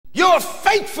You're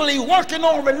faithfully working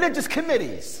on religious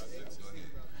committees,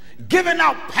 giving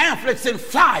out pamphlets and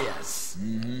flyers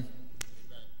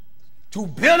to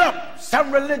build up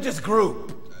some religious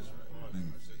group.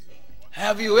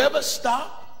 Have you ever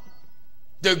stopped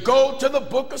to go to the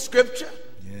book of Scripture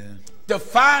to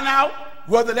find out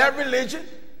whether that religion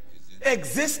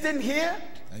exists in here?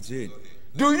 That's it.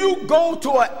 Do you go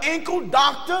to an ankle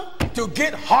doctor to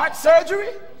get heart surgery?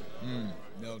 No.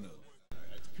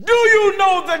 Do you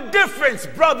know the difference,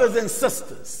 brothers and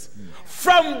sisters,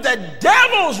 from the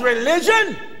devil's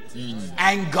religion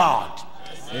and God?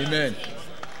 Amen.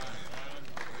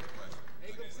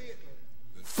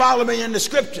 Follow me in the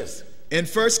scriptures. In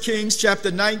 1 Kings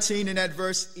chapter 19 and at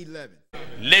verse 11.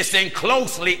 Listen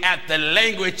closely at the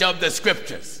language of the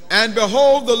scriptures. And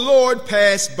behold, the Lord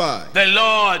passed by. The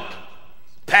Lord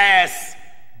passed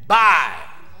by.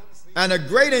 And a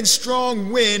great and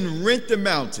strong wind rent the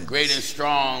mountains. Great and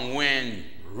strong wind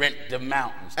rent the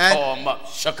mountains, tore them up,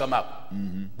 shook them up.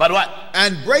 But what?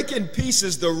 And break in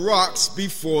pieces the rocks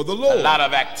before the Lord. A lot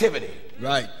of activity.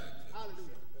 Right.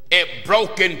 It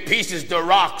broke in pieces the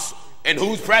rocks in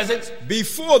whose presence?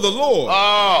 Before the Lord.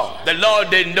 Oh, the Lord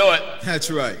didn't do it.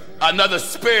 That's right. Another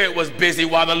spirit was busy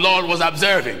while the Lord was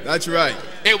observing. That's right.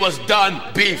 It was done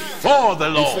before the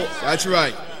Lord. That's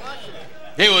right.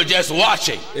 He was just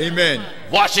watching. Amen.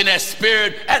 Watching that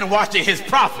spirit and watching his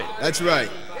prophet. That's right.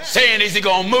 Saying, is he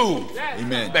going to move?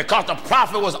 Amen. Because the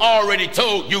prophet was already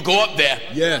told, you go up there.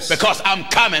 Yes. Because I'm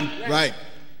coming. Right.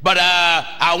 But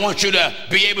I want you to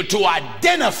be able to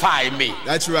identify me.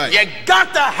 That's right. You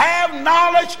got to have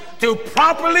knowledge to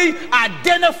properly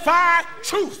identify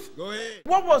truth. Go ahead.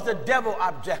 What was the devil's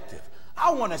objective?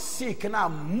 I want to see, can I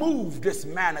move this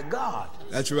man of God?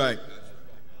 That's right.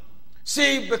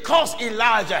 See, because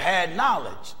Elijah had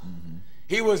knowledge,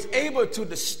 he was able to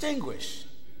distinguish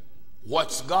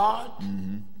what's God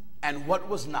and what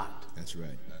was not. That's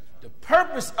right. The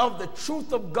purpose of the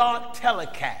truth of God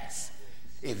telecast,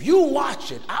 if you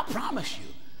watch it, I promise you,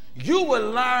 you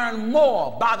will learn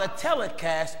more by the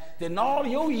telecast than all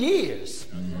your years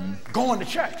going to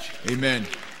church. Amen.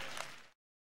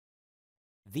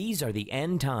 These are the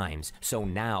end times, so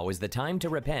now is the time to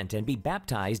repent and be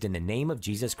baptized in the name of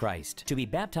Jesus Christ. To be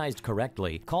baptized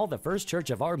correctly, call the First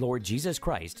Church of our Lord Jesus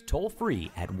Christ toll-free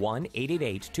at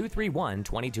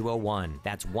 1-888-231-2201.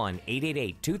 That's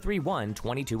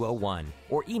 1-888-231-2201.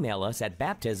 Or email us at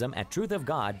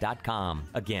baptism@truthofgod.com.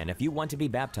 Again, if you want to be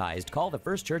baptized, call the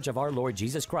First Church of our Lord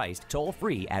Jesus Christ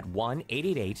toll-free at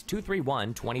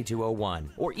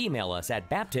 1-888-231-2201. Or email us at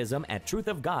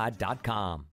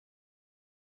baptism@truthofgod.com.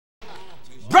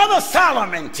 Brother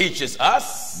Solomon teaches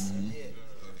us,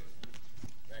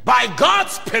 by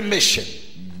God's permission,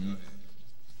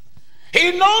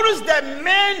 he noticed that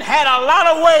men had a lot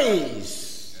of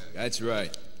ways. That's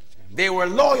right. They were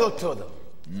loyal to them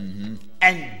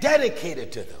and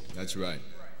dedicated to them. That's right.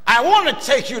 I want to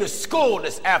take you to school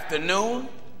this afternoon.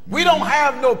 We don't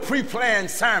have no pre-planned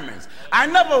sermons. I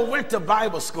never went to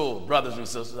Bible school, brothers and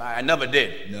sisters. I never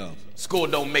did. No. School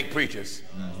don't make preachers.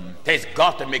 Takes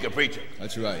God to make a preacher.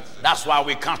 That's right. That's why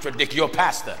we contradict your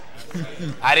pastor.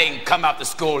 I didn't come out the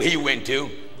school he went to.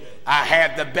 I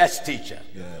had the best teacher.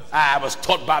 Yes. I was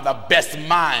taught by the best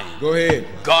mind. Go ahead.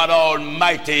 God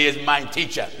Almighty is my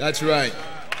teacher. That's right.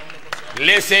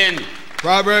 Listen.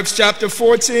 Proverbs chapter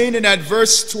 14 and at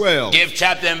verse 12. Give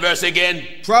chapter and verse again.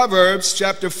 Proverbs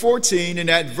chapter 14 and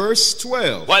at verse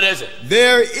 12. What is it?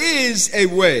 There is a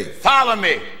way. Follow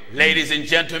me, ladies and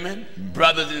gentlemen,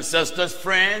 brothers and sisters,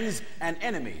 friends and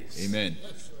enemies. Amen.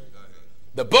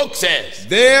 The book says,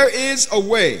 there is a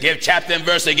way. Give chapter and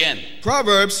verse again.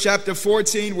 Proverbs chapter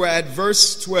 14, we're at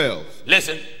verse 12.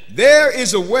 Listen. There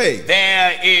is a way.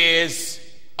 There is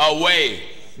a way.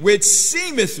 Which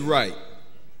seemeth right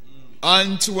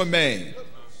unto a man.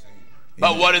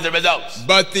 But what is the result?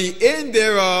 But the end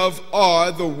thereof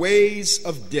are the ways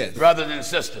of death. Brothers and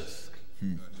sisters,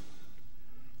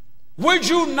 would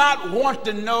you not want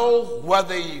to know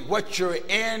whether what you're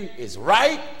in is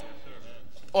right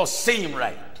or seem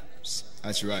right?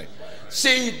 That's right.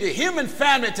 See, the human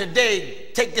family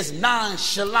today take this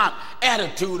nonchalant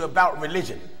attitude about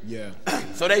religion. Yeah.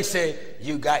 So they say,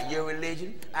 you got your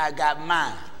religion, I got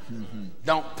mine.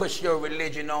 Don't push your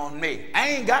religion on me.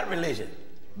 I ain't got religion.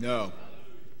 No.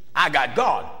 I got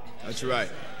God. That's right.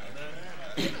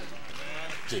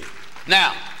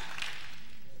 Now,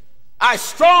 I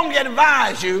strongly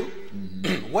advise you,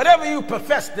 whatever you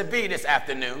profess to be this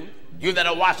afternoon, you that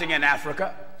are watching in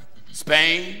Africa,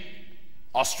 Spain,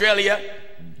 Australia,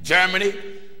 Germany,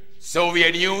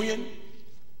 Soviet Union,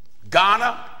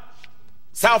 Ghana,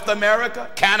 South America,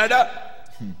 Canada,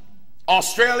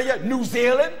 Australia, New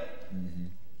Zealand,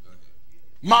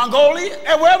 Mongolia,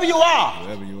 and wherever you are.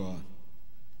 Wherever you are.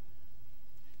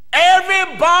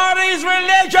 Everybody's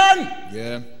religion.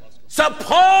 Yeah.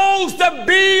 Supposed to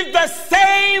be the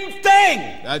same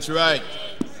thing. That's right.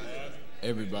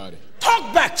 Everybody.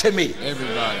 Talk back to me.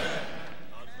 Everybody.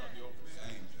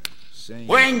 Same.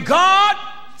 When God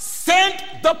sent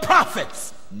the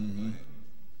prophets,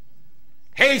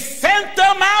 he sent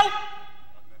them out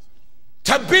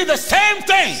to be the same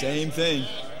thing. Same thing.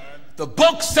 The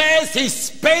book says he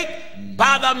spake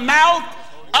by the mouth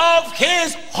of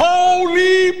his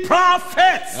holy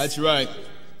prophets. That's right.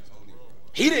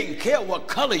 He didn't care what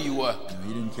color you were. No,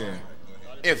 he didn't care.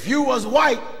 If you was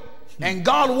white and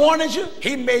God wanted you,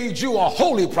 he made you a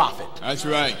holy prophet. That's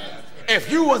right. If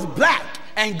you was black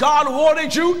and God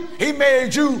wanted you, he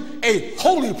made you a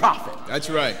holy prophet. That's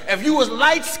right. If you was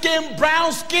light-skinned,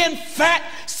 brown-skinned, fat,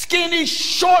 skinny,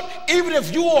 short, even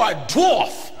if you were a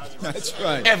dwarf, that's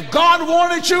right. if God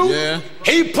wanted you,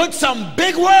 he put some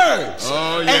big words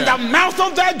in the mouth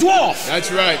of that dwarf.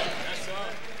 That's right.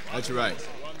 That's right.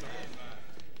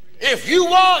 If you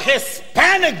were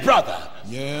Hispanic, brother,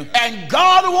 and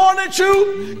God wanted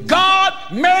you, God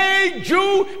made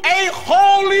you a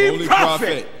holy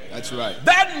prophet. That's right.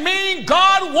 That means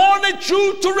God wanted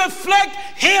you to reflect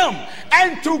him.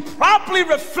 And to properly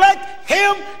reflect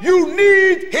him, you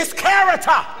need his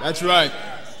character. That's right.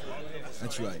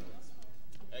 That's right.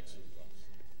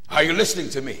 Are you listening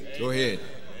to me? Go ahead.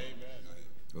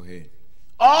 Go ahead.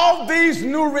 All these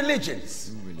new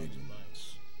religions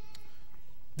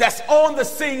that's on the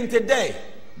scene today,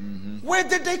 where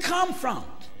did they come from?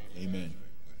 Amen.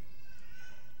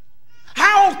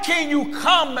 How can you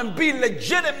come and be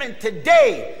legitimate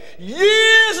today,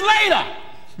 years later,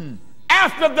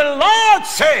 after the Lord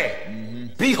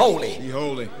said, be holy? Be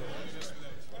holy.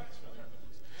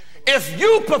 If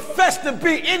you profess to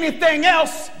be anything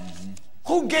else,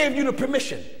 who gave you the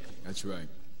permission? That's right.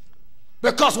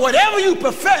 Because whatever you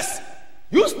profess,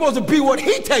 you're supposed to be what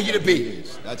he tell you to be.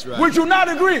 That's right. Would you not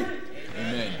agree?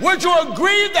 Amen. Would you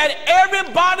agree that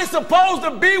everybody's supposed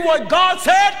to be what God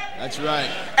said? That's right.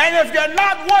 And if you're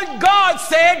not what God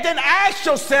said, then ask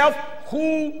yourself,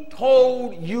 who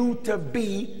told you to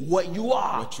be what you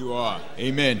are? What you are.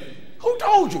 Amen. Who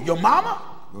told you? Your mama?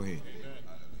 Go ahead.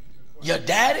 Your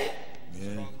daddy?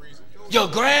 Yeah. Your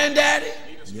granddaddy?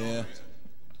 Yeah.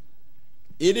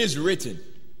 It is written.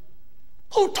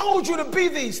 Who told you to be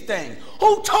these things?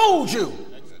 Who told you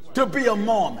to be a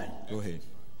Mormon? Go ahead.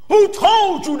 Who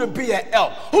told you to be an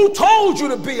elk? Who told you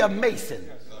to be a Mason?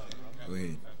 Go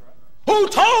ahead. Who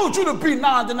told you to be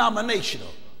non-denominational?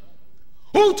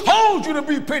 Who told you to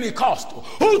be Pentecostal?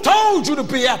 Who told you to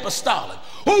be apostolic?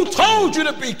 Who told you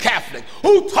to be Catholic?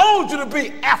 Who told you to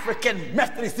be African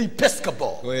Methodist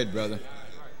Episcopal? Go ahead, brother.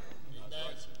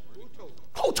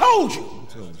 Who told you? Who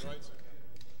told you?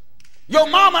 Your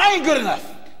mama ain't good enough.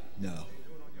 No.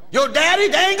 Your daddy,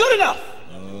 they ain't good enough.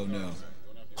 Oh, no.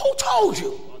 Who told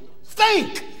you?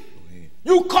 Think.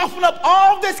 You coughing up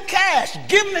all this cash,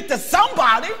 giving it to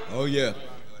somebody. Oh, yeah.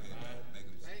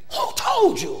 Who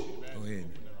told you? Go ahead.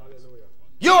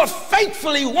 You're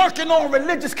faithfully working on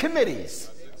religious committees,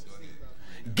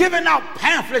 giving out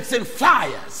pamphlets and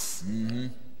flyers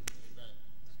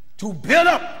to build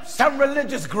up some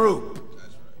religious group.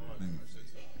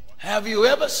 Have you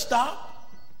ever stopped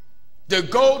to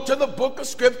go to the book of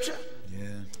scripture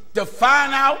to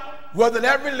find out whether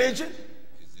that religion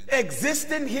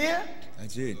exists in here?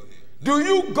 That's it. Do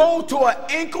you go to an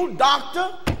ankle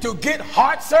doctor to get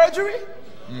heart surgery?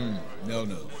 No.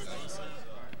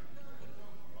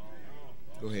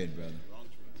 Go ahead, brother.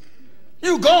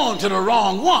 You going to the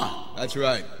wrong one. That's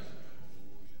right.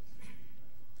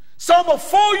 So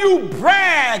before you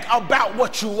brag about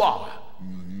what you are,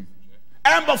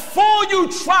 and before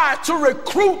you try to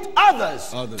recruit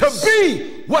others to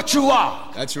be what you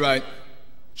are, that's right.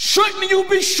 Shouldn't you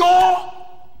be sure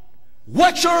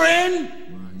what you're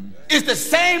in is the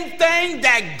same thing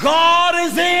that God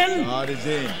is in? God is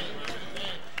in.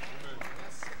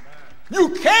 You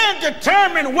can't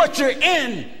determine what you're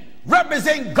in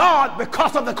represent God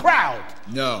because of the crowd.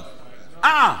 No.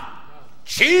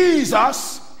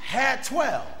 Jesus had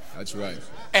 12. That's right.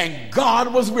 And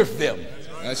God was with them.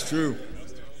 That's true.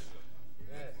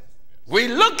 We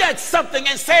look at something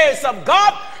and say it's of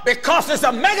God because it's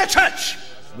a mega church.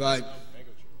 Right.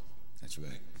 That's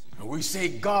right. And we say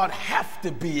God have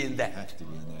to be in that. Have to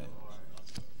be in that.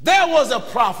 There was a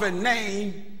prophet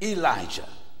named Elijah.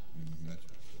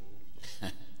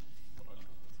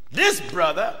 This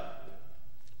brother,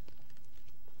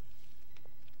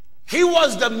 he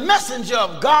was the messenger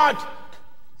of God,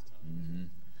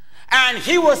 and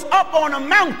he was up on a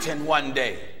mountain one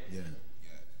day.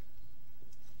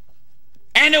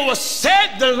 And it was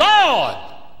said the Lord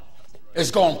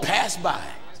is going to pass by.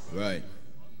 Right.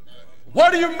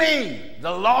 What do you mean?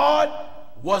 The Lord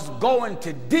was going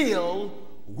to deal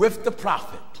with the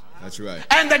prophet. That's right.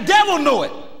 And the devil knew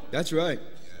it. That's right.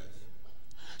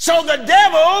 So the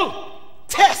devil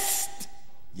tests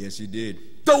Yes, he did.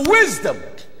 the wisdom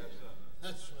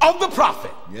of the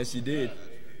prophet Yes, he did.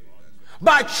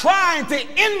 by trying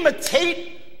to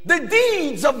imitate the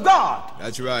deeds of God.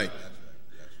 That's right.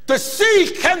 To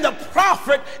see, can the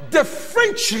prophet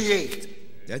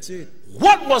differentiate That's it.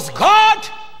 what was God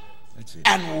That's it.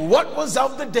 and what was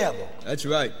of the devil? That's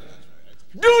right.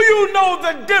 Do you know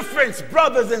the difference,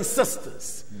 brothers and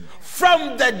sisters,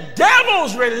 from the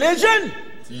devil's religion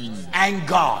and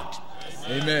God?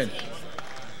 Amen.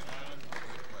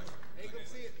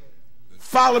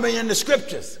 Follow me in the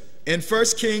scriptures. In 1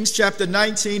 Kings chapter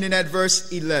 19 and at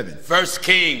verse 11. 1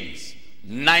 Kings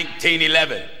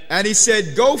 19:11. And he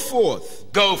said, go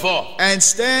forth Go forth. and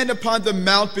stand upon the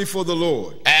mount before the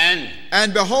Lord.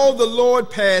 And behold, the Lord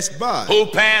passed by. who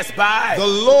passed by? The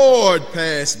Lord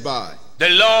passed by. The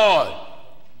Lord.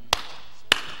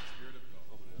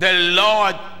 The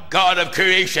Lord God of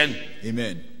creation.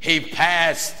 Amen. He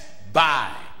passed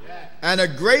by. And a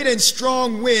great and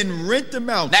strong wind rent the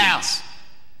mountains. Now,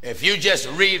 if you just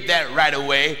read that right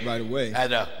away,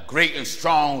 as a great and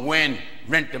strong wind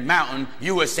rent the mountain,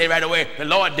 you would say right away, the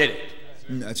Lord did it.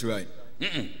 That's right.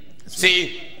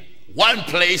 See, one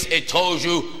place it told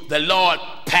you the Lord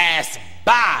passed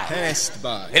by. Passed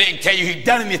by. It didn't tell you he'd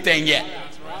done anything yet.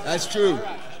 That's true.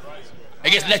 I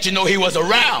guess let you know he was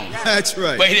around. That's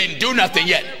right. But he didn't do nothing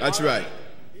yet. That's right.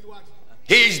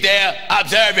 He's there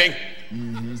observing,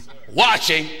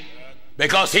 watching,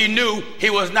 because he knew he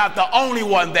was not the only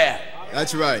one there.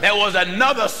 That's right. There was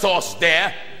another source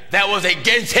there that was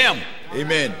against him.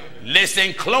 Amen.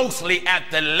 Listen closely at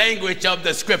the language of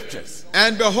the scriptures.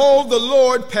 And behold, the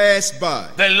Lord passed by.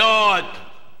 The Lord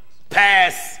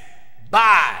passed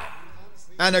by.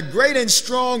 And a great and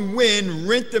strong wind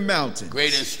rent the mountains.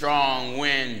 Great and strong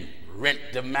wind rent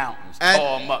the mountains, And-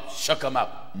 tore them up, shook them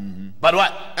up. But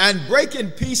what? And break in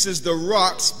pieces the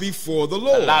rocks before the A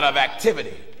Lord. lot of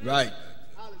activity. Right.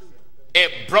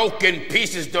 It broke in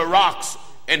pieces the rocks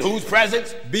in whose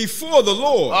presence? Before the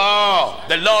Lord. Oh,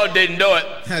 the Lord didn't do it.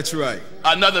 That's right.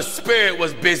 Another spirit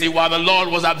was busy while the Lord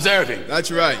was observing.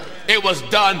 That's right. It was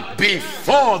done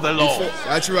before the Lord.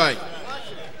 That's right.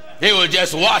 He was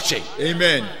just watching.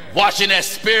 Amen. Watching that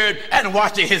spirit and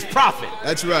watching his prophet.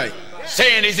 That's right.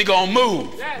 Saying, is he going to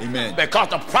move? Amen. Because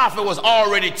the prophet was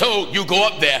already told, you go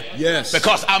up there. Yes.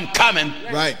 Because I'm coming.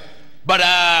 Right. But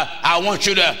I want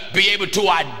you to be able to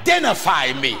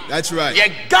identify me. That's right.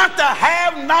 You got to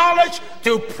have knowledge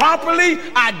to properly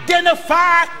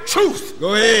identify truth.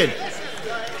 Go ahead.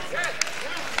 Go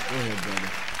ahead, brother.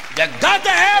 You got to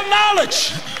have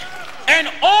knowledge in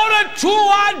order to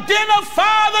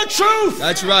identify the truth.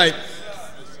 That's right.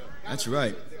 That's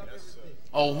right.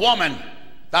 A woman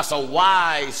that's a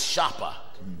wise shopper.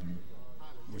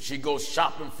 When she goes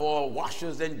shopping for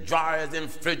washers and dryers and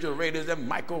refrigerators and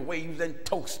microwaves and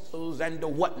toasters and the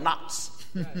whatnots,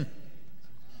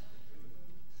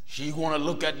 she want to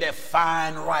look at that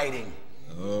fine writing.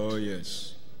 Oh,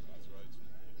 yes.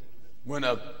 When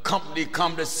a company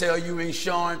come to sell you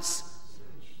insurance,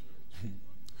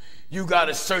 you got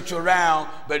to search around,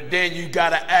 but then you got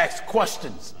to ask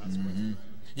questions.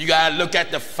 You got to look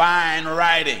at the fine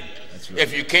writing. Right.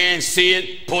 If you can't see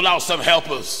it, pull out some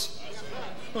helpers.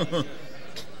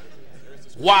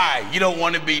 Why? You don't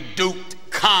want to be duped,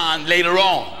 conned later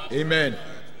on. Amen.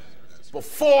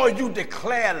 Before you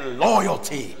declare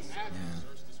loyalty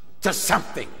to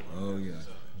something. Oh, yeah.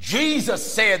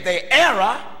 Jesus said they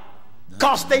err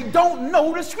because they don't know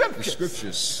the The scriptures.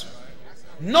 scriptures.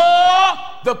 Nor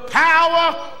the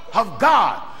power of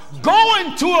God. Go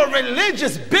into a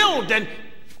religious building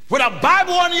with a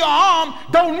Bible under your arm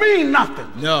don't mean nothing.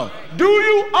 No. Do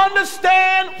you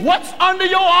understand what's under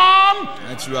your arm?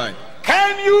 That's right.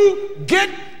 Can you get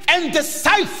and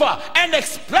decipher and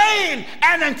explain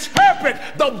and interpret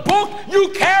the book you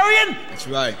carrying? That's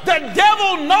right. The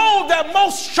devil knows that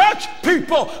most church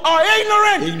people are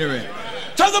ignorant Ignorant.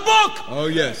 to the book. Oh,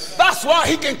 yes. That's why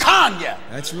he can con you.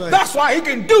 That's right. That's why he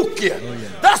can duke you. Oh, yeah.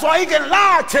 That's why he can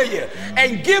lie to you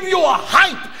and give you a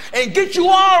hype and get you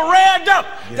all revved up.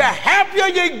 Yeah. The happier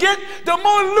you get, the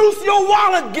more loose your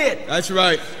wallet get. That's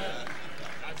right.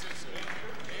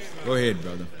 Go ahead,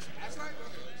 brother.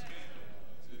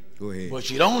 Go ahead. But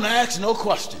you don't ask no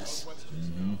questions.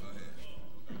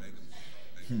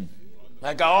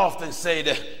 Like I often say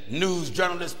to news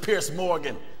journalist Pierce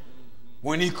Morgan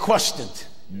when he questioned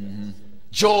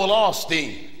Joel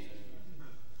Osteen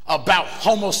about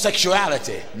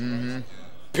homosexuality.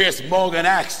 Pierce Morgan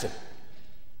asked him,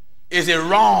 is it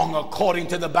wrong according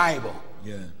to the Bible?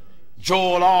 Yeah.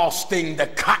 Joel Osteen, the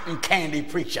cotton candy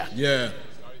preacher. Yeah.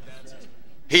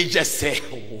 He just said,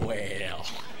 well,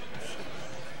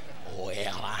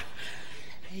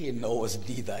 you know, it's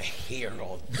neither here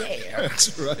nor there.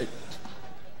 That's right.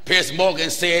 Pierce Morgan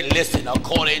said, listen,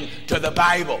 according to the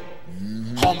Bible,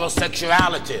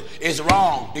 homosexuality is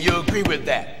wrong. Do you agree with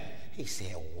that? He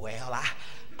said, well,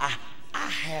 I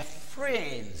have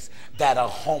friends that are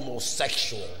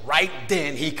homosexual. Right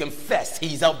then, he confessed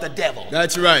he's of the devil.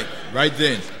 That's right. Right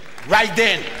then. Right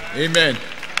then. Amen.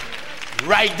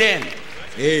 Right then.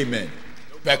 Amen.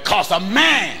 Because a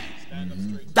man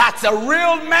that's a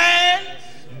real man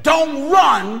don't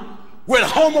run with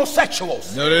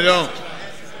homosexuals. No, they don't.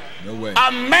 No way.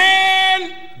 A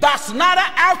man that's not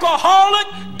an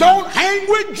alcoholic don't hang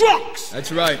with drunks.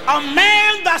 That's right. A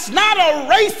man that's not a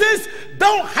racist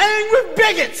don't hang with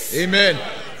bigots. Amen.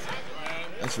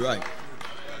 That's right.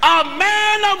 A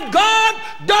man of God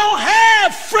don't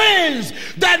have friends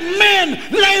that men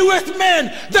lay with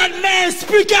men, that men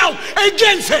speak out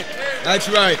against it. That's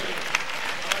right.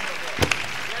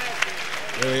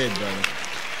 Go ahead, brother.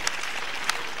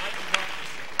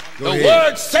 The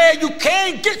word said you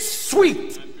can't get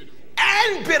sweet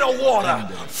and bitter water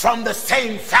from the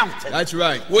same fountain. That's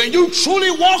right. When you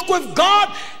truly walk with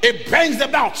God, it brings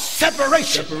about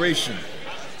separation. Separation.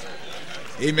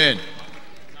 Amen.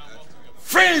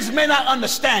 Friends may not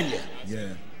understand you.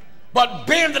 Yeah. But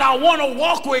being that I want to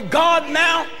walk with God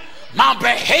now, my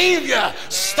behavior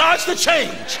starts to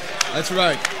change. That's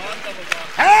right.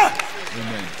 Huh?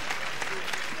 Amen.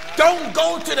 Don't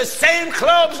go to the same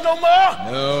clubs no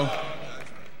more. No.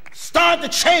 Start to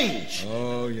change.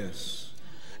 Oh, yes.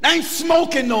 Ain't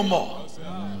smoking no more.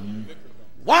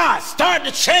 Why? Start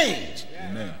to change.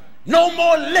 Amen. No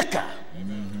more liquor.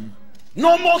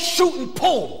 No more shooting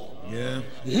pool. Yeah.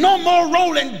 No more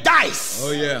rolling dice.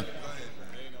 Oh, yeah.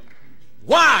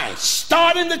 Why?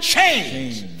 Starting to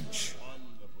change. Change.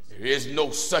 There is no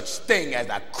such thing as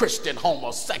a Christian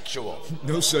homosexual.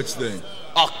 No such thing.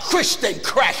 A Christian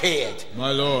crackhead.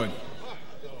 My Lord.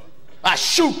 I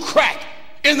shoot crack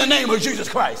in the name of Jesus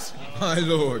Christ. My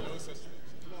Lord.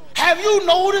 Have you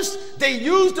noticed they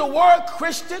use the word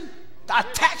Christian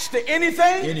attached to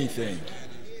anything? Anything.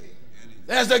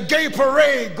 There's a gay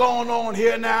parade going on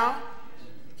here now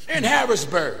in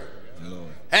Harrisburg. Lord.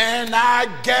 And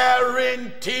I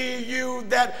guarantee you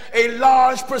that a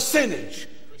large percentage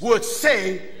would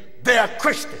say they're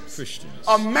Christians. Christians.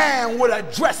 A man with a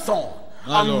dress on.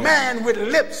 My a Lord. Man with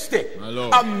lipstick. My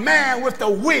Lord. A man with a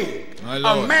wig. My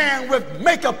Lord. A man with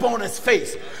makeup on his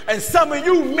face. And some of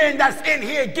you men that's in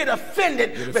here get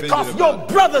offended because your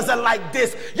brothers are like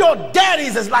this, your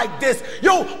daddies is like this,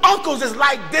 your uncles is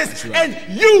like this, right.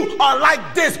 and you are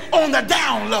like this on the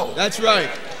down low. That's right.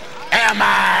 Am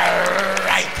I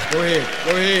right? Go ahead.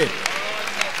 Go ahead.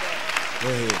 Go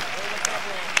ahead.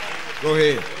 Go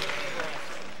ahead.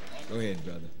 Go ahead,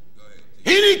 brother.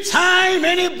 Anytime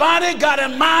anybody got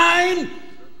in mind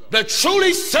to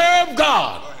truly serve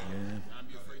God,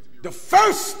 the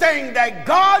first thing that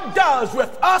God does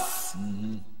with us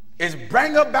is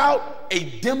bring about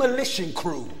a demolition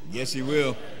crew. Yes, he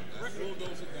will.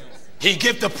 He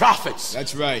give the prophets.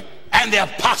 That's right. And the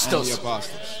apostles.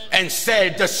 And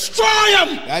said, destroy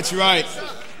them. That's right.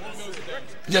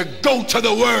 You go to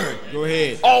the word. Go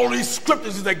ahead. All these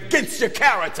scriptures is against your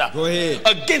character. Go ahead.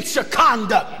 Against your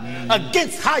conduct.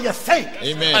 Against how you think.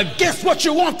 Amen. Against what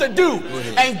you want to do.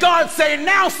 And God say,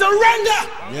 now surrender.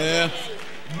 Yeah.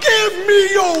 Give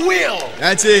me your will.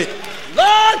 That's it.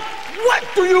 Lord, what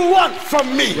do you want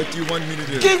from me? What do you want me to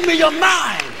do? Give me your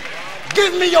mind.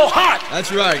 Give me your heart.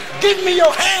 That's right. Give me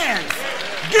your hands.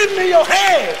 Give me your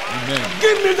head. Amen.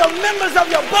 Give me the members of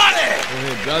your body. Go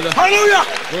ahead, brother. Hallelujah.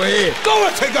 Go ahead.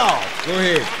 Glory to God. Go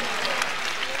ahead.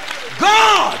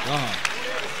 God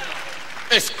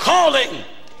is calling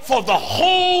for the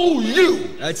whole you.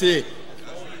 That's it.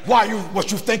 Why you?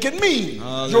 What you think it means?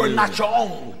 You're not your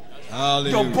own.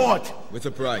 Hallelujah. You're bought with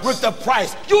a price. With the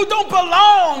price. You don't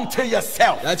belong to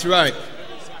yourself. That's right.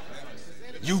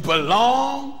 You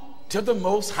belong to the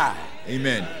Most High.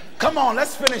 Amen. Come on,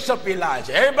 let's finish up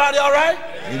Elijah. Everybody all right?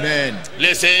 Amen.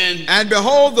 Listen. And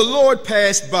behold, the Lord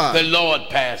passed by. The Lord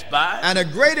passed by. And a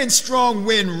great and strong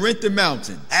wind rent the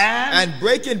mountains. And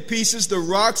brake in pieces the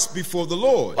rocks before the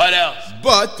Lord. What else?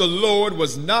 But the Lord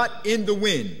was not in the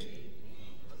wind.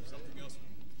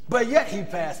 But yet he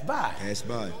passed by. Passed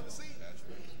by.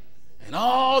 And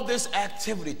all this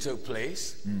activity took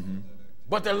place.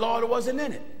 But the Lord wasn't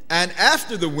in it. And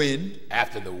after the wind.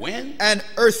 After the wind. An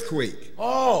earthquake.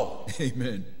 Oh.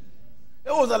 Amen.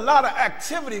 there was a lot of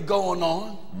activity going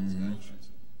on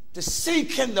to see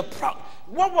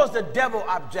what was the devil's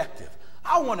objective?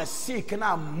 I want to see, can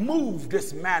I move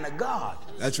this man of God?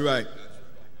 That's right.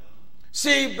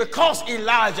 See, because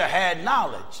Elijah had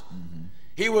knowledge,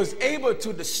 he was able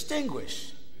to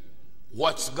distinguish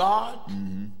what's God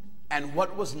and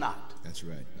what was not. That's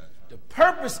right. The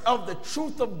purpose of the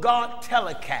Truth of God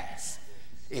telecast,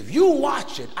 if you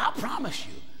watch it, I promise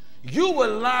you, you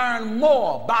will learn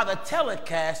more by the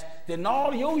telecast than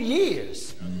all your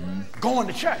years going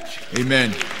to church.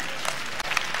 Amen.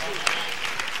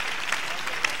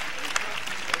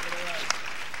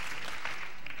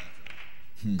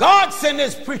 God sent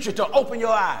this preacher to open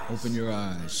your eyes. Open your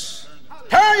eyes.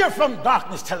 Turn you from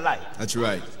darkness to light. That's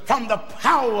right. From the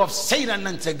power of Satan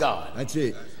unto God. That's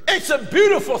it. It's a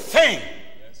beautiful thing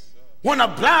when a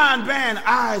blind man's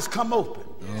eyes come open.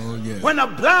 Oh, yeah. When a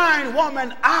blind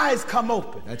woman's eyes come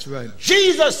open. That's right.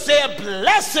 Jesus said,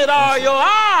 blessed are your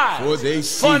eyes. For they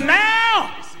see. For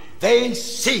now they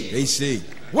see. They see.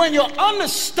 When your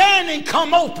understanding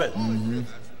come open,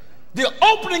 the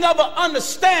opening of an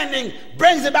understanding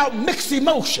brings about mixed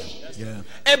emotion. Yeah.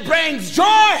 It brings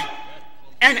joy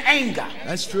and anger.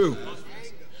 That's true.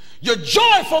 You're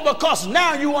joyful because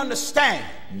now you understand.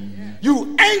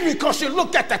 You angry because you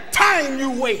look at the time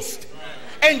you waste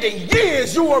and the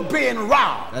years you were being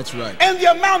robbed. That's right. And the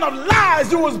amount of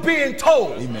lies you was being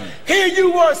told. Amen. Here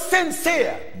you were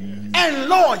sincere and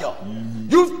loyal.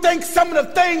 You think some of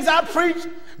the things I preach,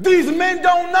 these men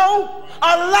don't know?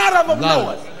 A lot of them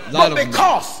know it. But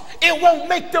because it won't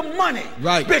make them money.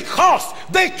 Right. Because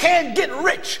they can't get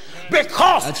rich.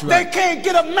 Because right. they can't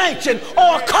get a mansion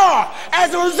or a car.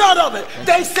 As a result of it,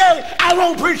 they say, I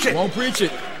won't preach it. Won't preach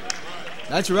it.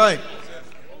 That's right.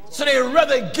 So they'd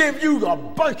rather give you a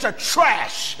bunch of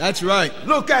trash. That's right.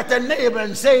 Look at the neighbor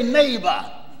and say,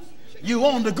 neighbor, you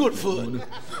on the good foot.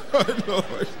 My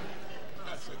Lord.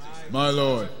 My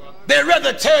Lord. They'd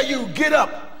rather tell you, get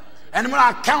up. And when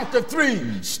I count to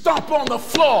 3, stomp on the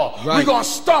floor. Right. We're going to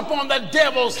stomp on the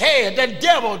devil's head. The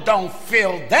devil don't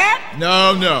feel that.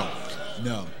 No, no.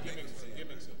 No.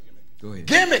 Go ahead.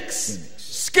 Gimmicks.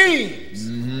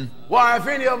 Schemes. Why, if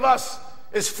any of us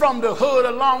is from the hood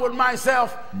along with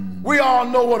myself, we all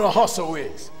know what a hustle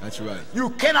is. That's right.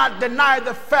 You cannot deny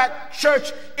the fact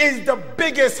church is the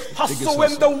biggest hustle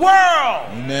in the world.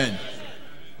 Amen.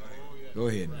 Go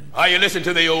ahead, man. Are you listening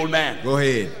to the old man? Go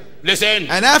ahead. Listen.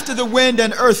 And after the wind,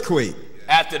 an earthquake.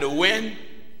 After the wind,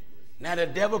 now the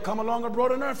devil come along and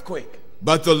brought an earthquake.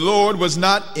 But the Lord was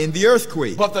not in the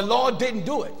earthquake. But the Lord didn't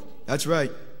do it. That's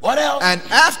right. What else? And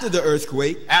after the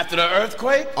earthquake. After the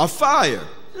earthquake. A fire.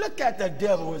 Look at the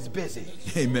devil is busy.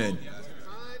 Amen.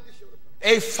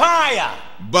 A fire.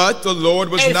 But the Lord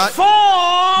was not. A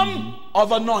form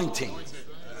of anointing.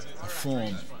 A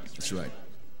form. That's right.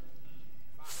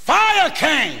 Fire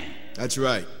came. That's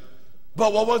right.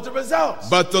 But what was the result?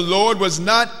 But the Lord was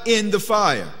not in the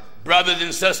fire. Brothers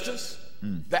and sisters,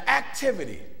 the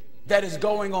activity that is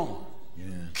going on,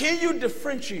 can you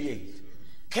differentiate?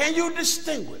 Can you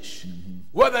distinguish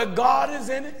whether God is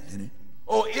in it,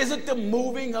 or is it the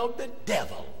moving of the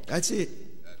devil? That's it.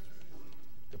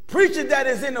 The preacher that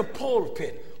is in the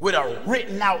pulpit with a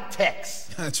written out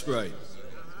text. That's right.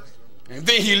 And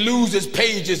then he loses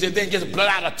pages and then just blood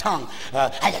out a tongue.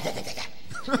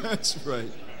 That's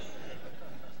right.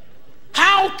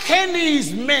 How can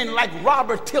these men like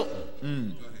Robert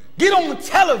Tilton get on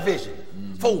television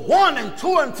for 1 and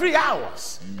 2 and 3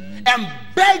 hours and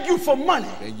beg you for money?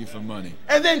 Beg you for money.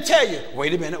 And then tell you,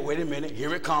 wait a minute,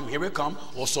 here it come. There it is.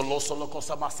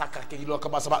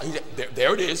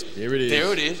 There it is.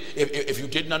 There it is. If you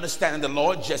didn't understand, the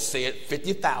Lord just said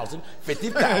 50,000,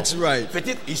 50,000. That's right.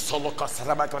 50,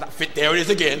 there it is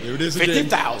again. There it is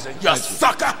 50,000. You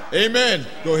sucker. Amen.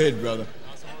 Go ahead, brother.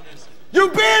 You're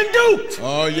being duped.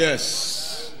 Oh,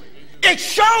 yes. It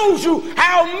shows you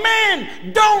how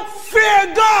men don't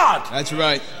fear God. That's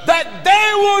right. That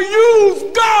they will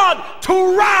use God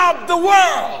to rob the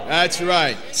world. That's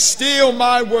right. Steal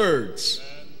my words.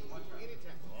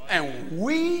 And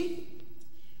we,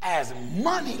 as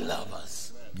money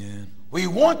lovers, we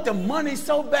want the money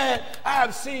so bad. I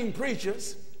have seen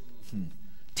preachers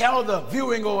tell the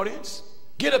viewing audience,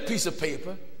 get a piece of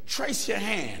paper, trace your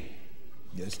hand.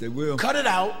 Yes, they will. Cut it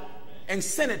out and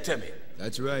send it to me.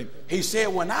 That's right. He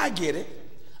said, when I get it,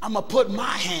 I'm going to put my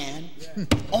hand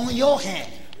on your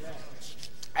hand.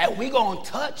 And we're going to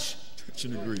touch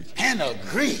and agree. And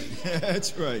agree.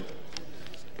 That's right.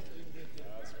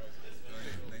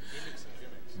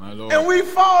 My Lord. And we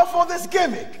fall for this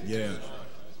gimmick. Yeah.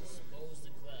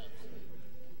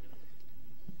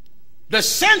 The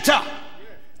center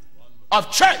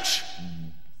of church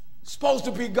supposed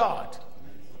to be God.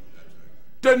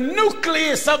 The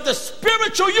nucleus of the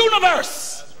spiritual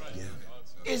universe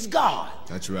is God.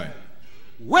 That's right.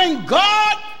 When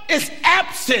God is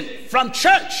absent from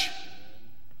church,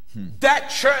 that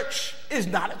church is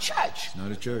not a church. It's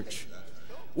not a church.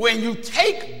 When you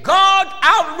take God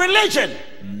out of religion,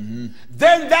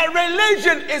 then that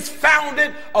religion is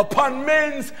founded upon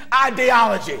men's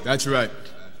ideology. That's right.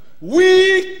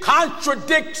 We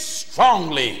contradict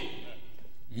strongly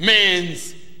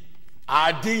men's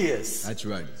ideas. That's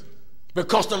right.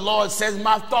 Because the Lord says,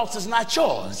 my thoughts is not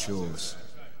yours. Not yours.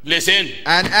 Listen.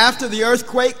 And after the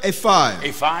earthquake, a fire.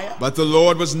 A fire. But the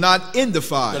Lord was not in the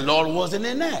fire. The Lord wasn't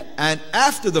in that. And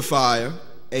after the fire,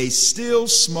 a still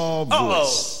small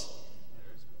voice.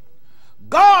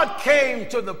 God came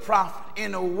to the prophet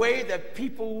in a way that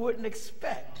people wouldn't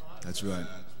expect. That's right.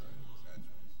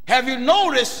 Have you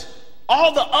noticed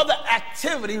all the other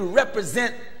activity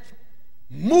represent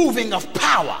moving of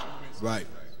power? Right.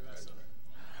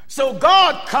 So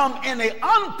God come in an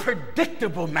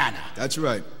unpredictable manner. That's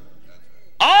right.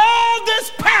 All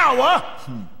this power,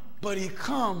 but he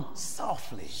comes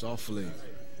softly. Softly.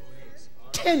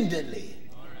 Tenderly.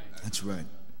 That's right.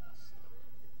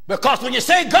 Because when you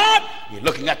say God, you're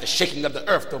looking at the shaking of the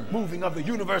earth, the moving of the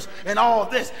universe, and all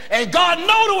this. And God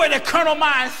knows the way the carnal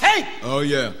mind thinks. Oh,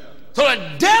 yeah. So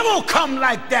the devil come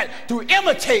like that to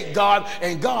imitate God,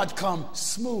 and God come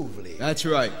smoothly. That's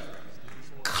right.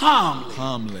 Calmly.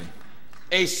 Calmly.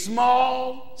 A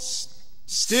small,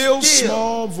 still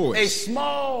small voice. A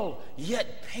small,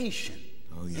 yet patient,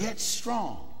 yeah. Yet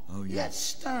strong, yeah. Yet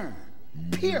stern,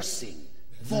 piercing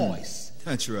voice.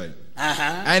 That's right.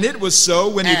 And it was so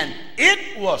when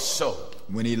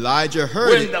when Elijah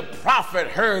heard the prophet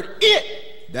heard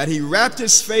it, that he wrapped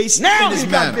his face in his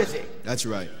mantle. Busy. That's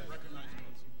right.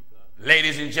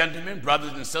 Ladies and gentlemen,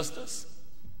 brothers and sisters,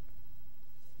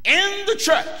 in the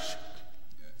church,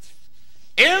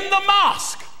 in the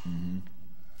mosque,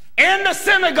 in the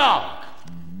synagogue,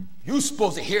 you're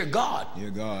supposed to hear God. Hear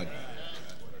God.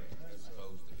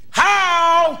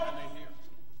 How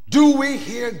do we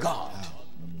hear God?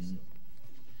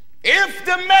 If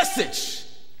the message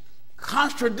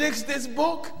contradicts this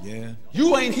book,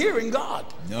 you ain't hearing God.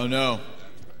 No.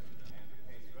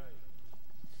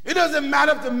 It doesn't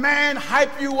matter if the man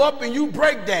hype you up and you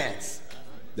break dance.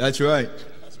 That's right.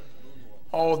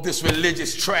 All this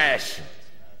religious trash,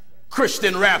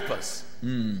 Christian rappers.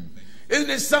 Isn't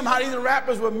it somehow these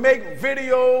rappers would make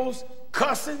videos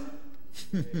cussing?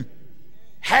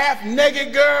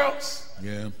 Half-naked girls?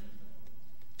 Yeah.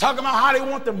 Talking about how they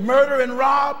want to murder and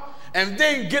rob, and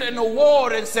then get an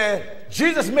award and say,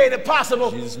 Jesus made it possible.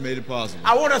 Jesus made it possible.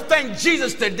 I want to thank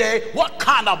Jesus today. What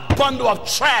kind of bundle of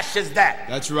trash is that?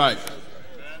 That's right.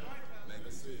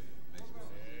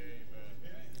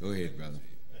 Go ahead, brother.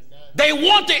 They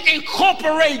want to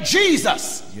incorporate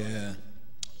Jesus. Yeah.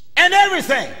 And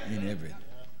everything. In everything.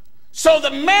 So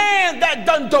the man that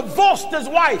done divorced his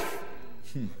wife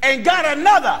and got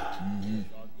another,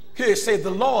 he'll say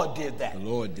the Lord did that. The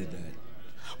Lord did that.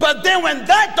 But then when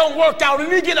that don't work out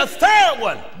and he get a third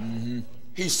one,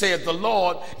 he said the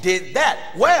Lord did that.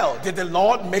 Well, did the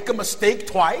Lord make a mistake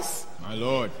twice? My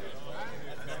Lord.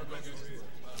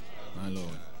 My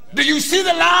Lord. Do you see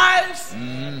the lies?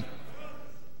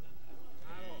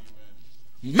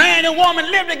 Man and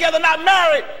woman live together, not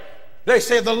married. They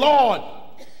say the Lord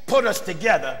put us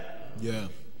together. Yeah.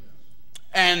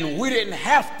 And we didn't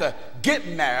have to get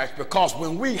married because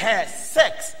when we had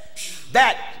sex,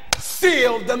 that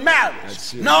sealed the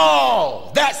marriage.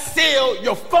 No, that sealed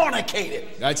your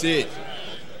fornicated. That's it.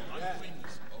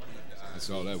 That's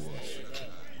all that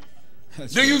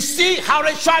was. Do you see how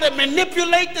they try to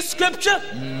manipulate the scripture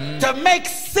to make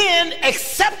sin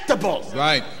acceptable?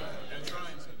 Right.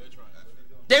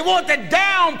 They want to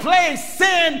downplay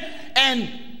sin and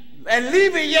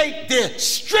alleviate the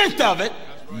strength of it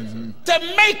to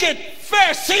make it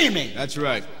fair seeming. That's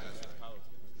right.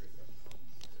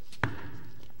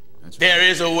 There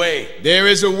is a way. There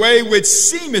is a way which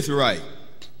seemeth right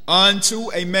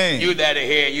unto a man. You that are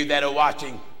here, you that are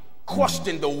watching,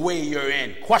 question the way you're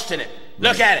in. Question it.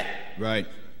 Look at it. Right.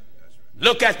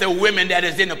 Look at the women that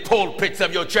is in the pulpits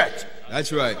of your church.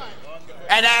 That's right.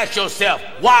 And ask yourself,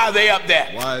 why are they up there?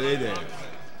 Why are they there?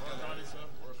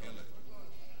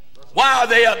 Why are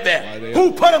they up there?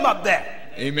 Who put them up there?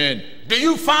 Amen. Do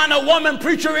you find a woman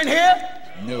preacher in here?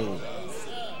 No.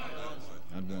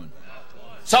 Not one.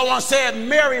 Someone said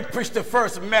Mary preached the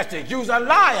first message. You was a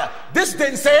liar. This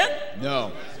didn't say it.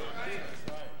 No.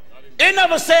 It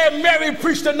never said Mary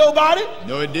preached to nobody.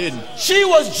 No, it didn't. She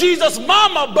was Jesus'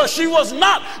 mama, but she was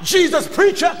not Jesus'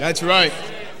 preacher. That's right.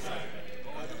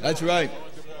 That's right.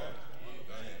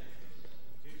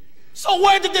 So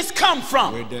where did this come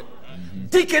from? Where did,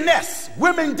 Deaconess,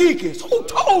 women deacons. Who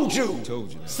told you? Who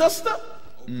told you that? Sister?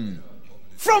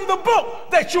 From the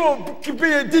book that you'll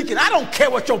be a deacon. I don't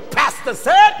care what your pastor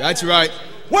said. That's right.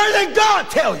 Where did God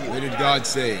tell you? Where did God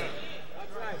say?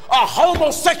 A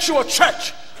homosexual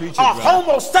church. Preach it, a brother.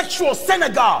 homosexual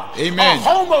synagogue. Amen. A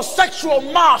homosexual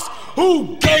mosque.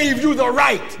 Who gave you the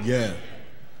right Yeah.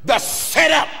 to set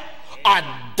up a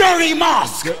dirty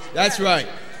mosque? That's right.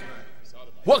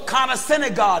 What kind of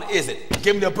synagogue is it?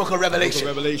 Give me the book of Revelation. Book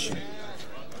of Revelation.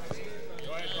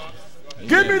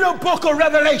 Give me the book of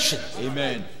Revelation.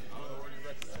 Amen.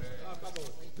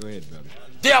 Go ahead, brother.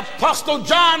 The Apostle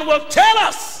John will tell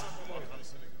us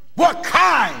what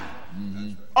kind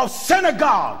of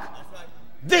synagogue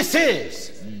this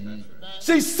is.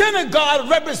 See, synagogue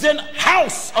represent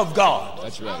house of God.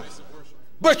 That's right.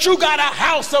 But you got a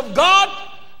house of God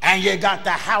and you got the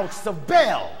house of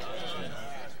Baal.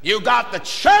 You got the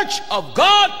church of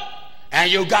God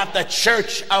and you got the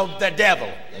church of the devil.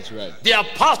 That's right. The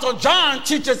Apostle John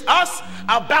teaches us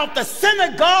about the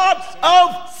synagogue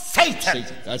of Satan.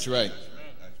 That's right.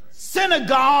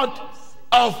 Synagogue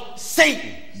of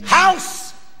Satan.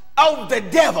 House of the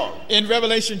devil. In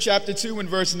Revelation chapter 2 and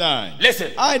verse 9.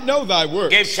 Listen. I know thy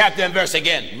works. Give chapter and verse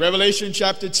again. Revelation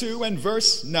chapter 2 and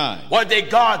verse 9. What did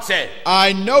God say?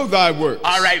 I know thy works.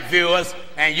 All right, viewers,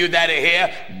 and you that are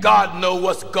here, God knows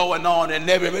what's going on in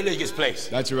every religious place.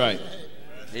 That's right.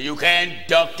 You can't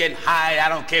duck and hide. I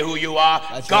don't care who you are.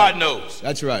 That's God right. knows.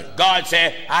 That's right. God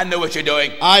said, I know what you're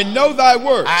doing. I know thy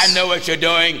works. I know what you're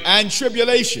doing. And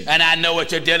tribulation. And I know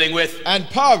what you're dealing with. And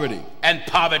poverty. And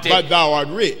poverty. But thou art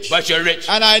rich. But you're rich.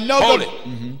 And I know Hold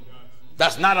it.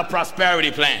 That's not a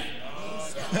prosperity plan.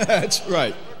 That's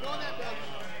right.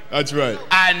 That's right.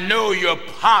 I know your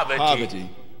poverty.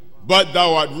 But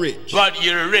thou art rich. But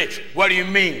you're rich. What do you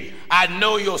mean? I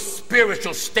know your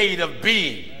spiritual state of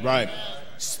being. Right.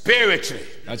 Spiritually.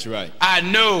 That's right. I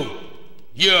know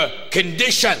your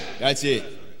condition. That's it.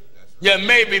 You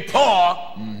may be poor,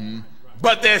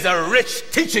 but there's a rich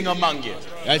teaching among you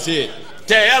That's it.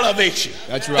 to elevate you.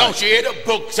 That's right. Don't you hear the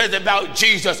book says about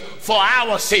Jesus, for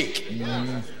our sake,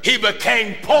 he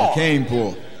became poor. Became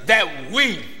poor. That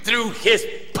we, through his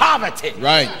poverty,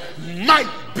 Right. might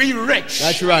be rich.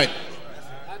 That's right.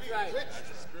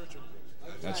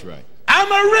 That's right.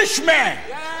 I'm a rich man.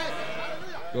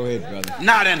 Go ahead, brother.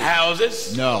 Not in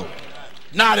houses. No.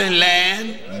 Not in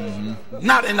land.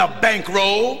 Not in a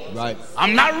bankroll. Right.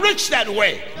 I'm not rich that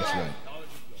way. That's right.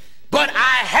 But I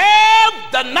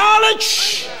have the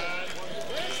knowledge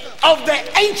of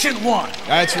the ancient one.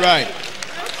 That's right.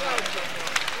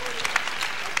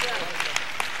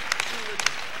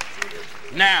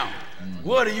 Now,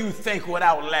 what do you think would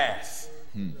outlast?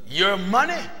 Your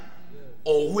money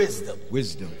or wisdom?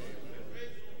 Wisdom.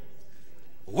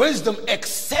 Wisdom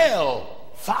excel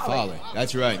folly.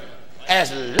 That's right.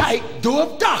 As light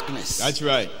doeth darkness. That's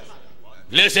right.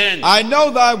 Listen. I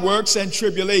know thy works and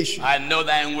tribulation. I know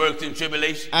thine works and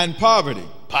tribulation. And poverty.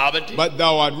 Poverty. But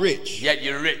thou art rich. Yet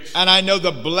you're rich. And I know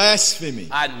the blasphemy.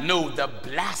 I know the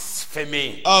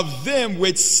blasphemy. Of them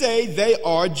which say they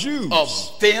are Jews.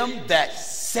 Of them that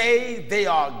say they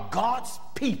are God's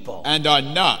people. And are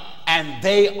not. And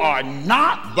they are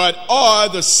not. But are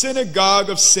the synagogue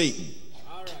of Satan.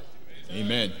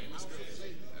 Amen.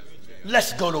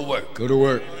 Let's go to work. Go to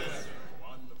work.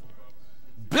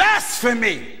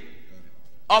 Blasphemy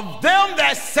of them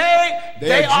that say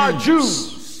they are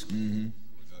Jews.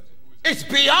 It's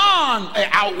beyond an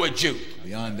outward Jew.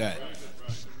 Beyond that.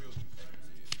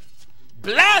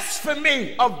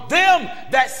 Blasphemy of them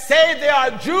that say they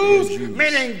are Jews,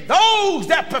 meaning those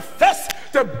that profess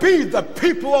to be the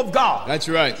people of God. That's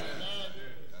right.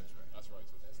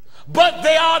 But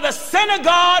they are the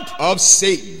synagogue of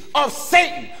Satan. Of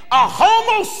Satan. A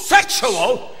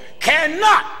homosexual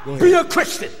cannot be a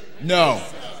Christian. No,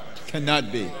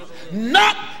 cannot be.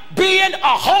 Not being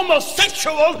a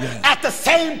homosexual at the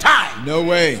same time. No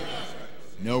way.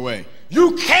 No way.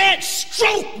 You can't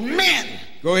stroke men.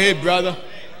 Go ahead, brother.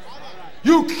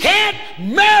 You can't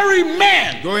marry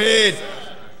men. Go ahead.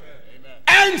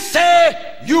 And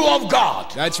say you of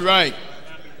God. That's right.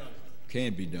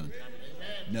 Can't be done.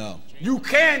 No. You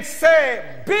can't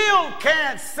say, Bill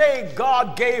can't say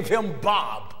God gave him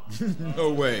Bob.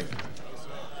 No way.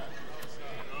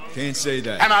 Can't say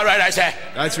that. Am I right, I say?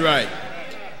 That's right.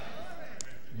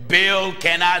 Bill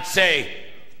cannot say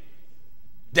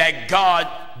that God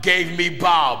gave me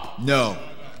Bob. No.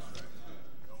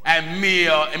 And me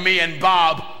and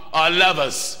Bob are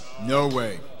lovers. No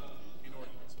way.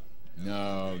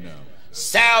 No, no.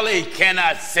 Sally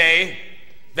cannot say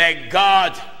that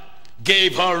God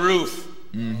gave her Ruth.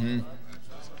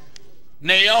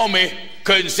 Naomi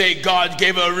couldn't say God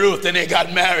gave her Ruth and they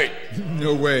got married.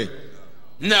 No way.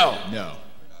 No. No.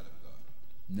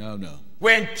 No, no.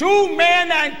 When two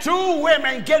men and two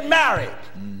women get married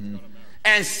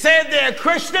and say they're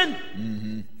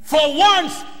Christian, for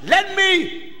once, let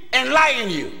me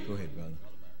enlighten you. Go ahead, brother.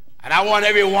 And I want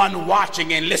everyone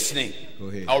watching and listening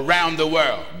around the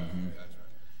world.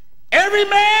 Every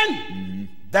man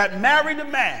that married a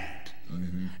man,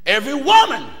 every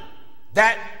woman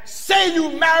that say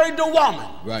you married a woman,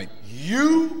 right,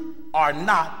 you are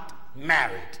not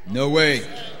married. No way.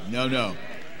 No, no.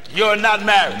 You're not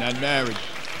married. You're not married.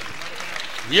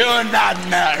 You're not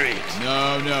married.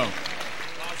 No, no.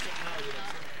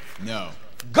 No.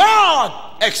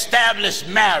 God established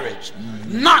marriage,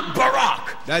 not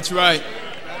Barack. That's right.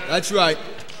 That's right.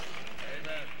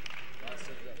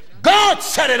 God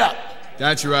set it up.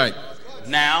 That's right.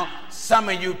 Now, some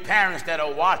of you parents that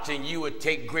are watching, you would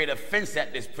take great offense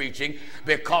at this preaching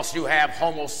because you have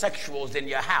homosexuals in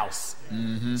your house.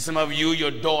 Some of you,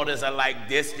 your daughters are like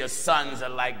this, your sons are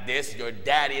like this, your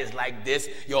daddy is like this,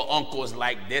 your uncle is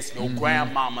like this, your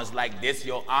grandmama's like this,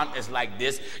 your aunt is like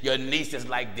this, your niece is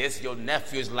like this, your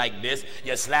nephew is like this,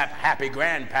 your slap happy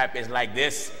grandpap is like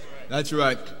this. That's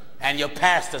right. And your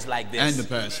pastor's like this. And the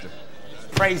pastor.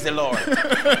 Praise the Lord.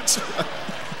 That's right.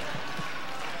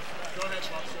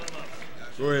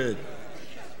 Go ahead.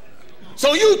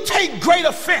 So you take great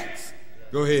offense.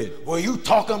 Go ahead. Well, you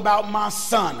talking about my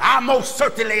son? I most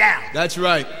certainly am. That's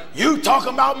right. You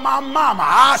talking about my mama?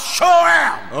 I sure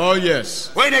am. Oh,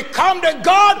 yes. When it come to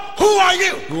God, who are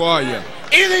you? Who are you?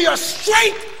 Either you're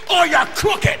straight or you're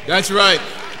crooked. That's right.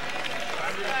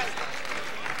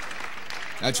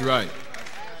 That's right.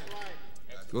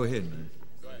 Go ahead, man.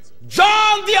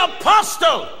 John the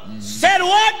Apostle said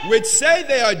what? Which say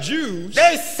they are Jews.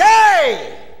 They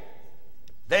say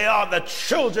they are the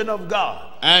children of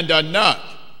God. And are not,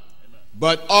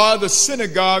 but are the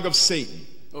synagogue of Satan.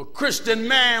 A Christian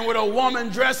man with a woman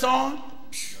dress on,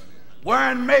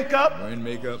 wearing makeup,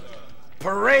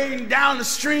 parading down the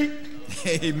street.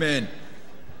 Amen.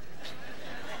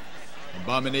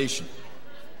 Abomination.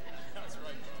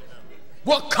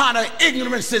 What kind of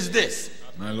ignorance is this?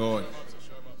 My Lord.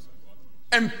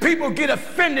 And people get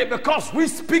offended because we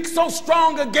speak so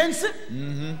strong against it.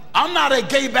 I'm not a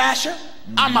gay basher.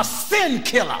 I'm a sin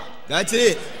killer. That's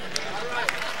it.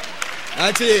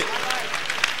 That's it.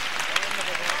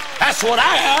 That's what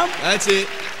I am. That's it.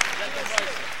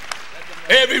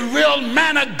 Every real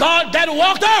man of God that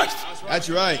walked earth. That's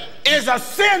right. Is a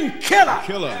sin killer.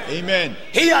 Amen.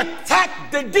 He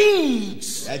attacked the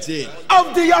deeds. That's it.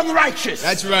 Of the unrighteous.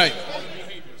 That's right.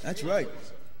 That's right.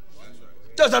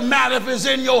 Doesn't matter if it's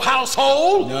in your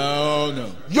household. No,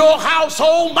 no. Your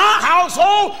household, my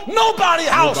household, nobody's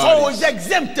household is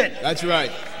exempted. That's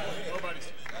right.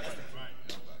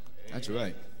 That's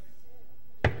right.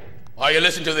 Are you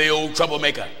listening to the old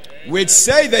troublemaker? Which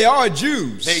say they are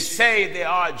Jews. They say they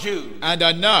are Jews. And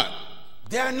are not.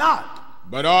 They're not.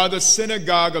 But are the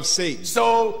synagogue of Satan.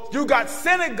 So you got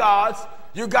synagogues.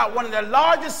 You got one of the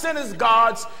largest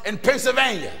synagogues in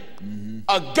Pennsylvania.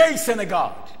 A gay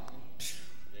synagogue.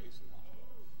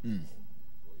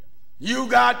 You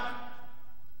got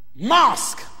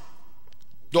mosque.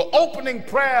 The opening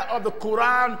prayer of the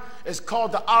Quran is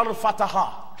called the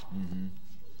Al-Fatiha.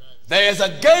 There's a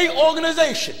gay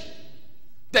organization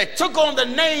that took on the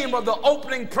name of the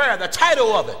opening prayer, the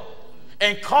title of it,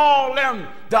 and called them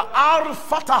the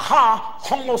Al-Fatiha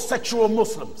homosexual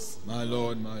Muslims. My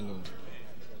Lord, my Lord.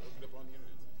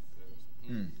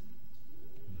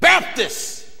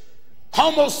 Baptist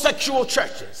homosexual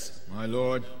churches. My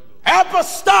Lord.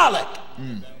 Apostolic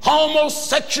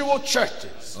homosexual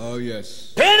churches. Oh,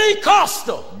 yes.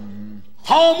 Pentecostal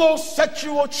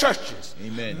homosexual churches.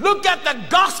 Amen. Look at the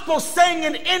gospel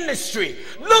singing industry.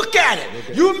 Look at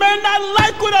it. You may not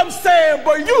like what I'm saying,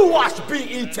 but you watch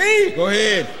BET. Go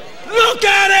ahead. Look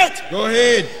at it. Go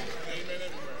ahead.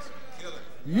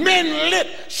 Men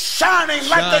lit, shining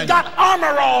like they got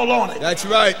armor all on it. That's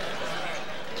right.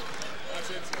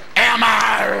 Am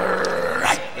I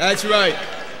right? That's right.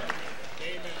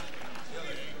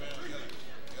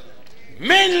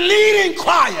 Men leading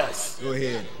choirs. Go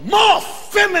ahead. More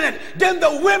feminine than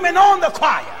the women on the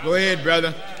choir. Go ahead,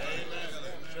 brother.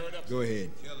 Go ahead.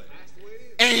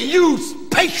 And you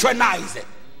patronize it.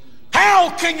 How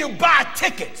can you buy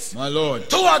tickets, my Lord,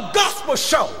 to a gospel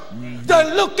show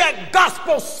to look at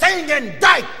gospel singing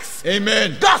dykes?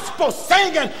 Amen. Gospel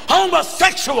singing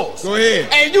homosexuals. Go ahead.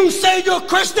 And you say you're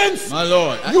Christians? My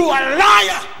Lord. You a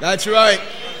liar. That's right.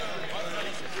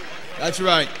 That's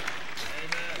right.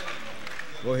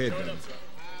 Go ahead, brother.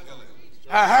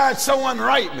 I heard someone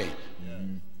write me.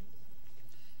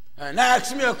 and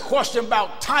ask me a question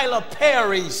about Tyler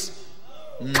Perry's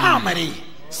comedy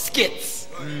skits.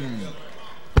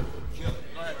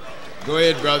 Go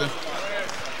ahead, brother.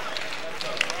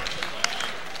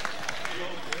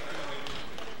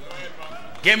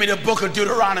 Give me the book of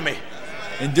Deuteronomy.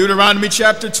 In Deuteronomy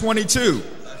chapter 22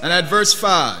 and at verse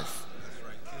 5.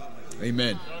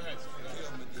 Amen.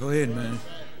 Go ahead, man.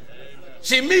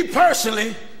 See, me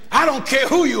personally, I don't care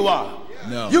who you are.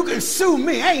 No. You can sue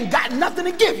me. I ain't got nothing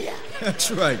to give you.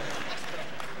 That's right.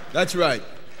 That's right.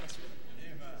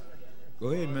 Go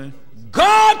ahead, man.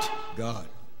 God God.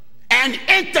 and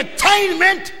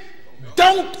entertainment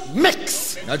don't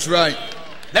mix. That's right.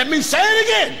 Let me say it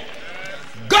again.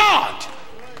 God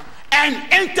and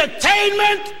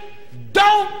entertainment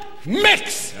don't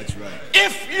mix. That's right.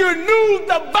 If you knew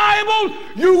the Bible,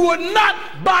 you would not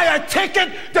buy a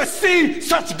ticket to see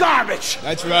such garbage.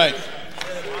 That's right.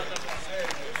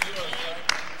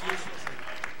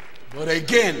 But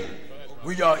again,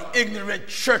 we are ignorant,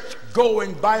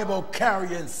 church-going,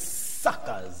 Bible-carrying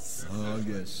suckers. Oh,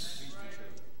 yes.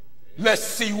 Let's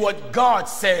see what God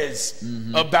says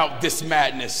about this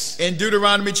madness. In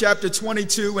Deuteronomy chapter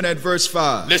 22 and at verse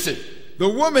 5. Listen. The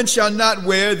woman shall not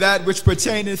wear that which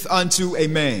pertaineth unto a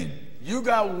man. You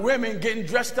got women getting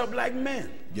dressed up like men.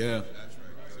 Yeah.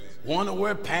 Want to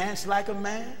wear pants like a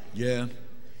man? Yeah.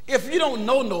 If you don't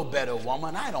know no better,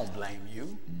 woman, I don't blame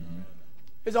you.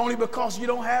 It's only because you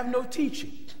don't have no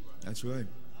teaching. That's right.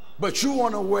 But you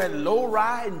want to wear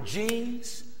low-riding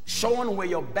jeans, showing where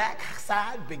your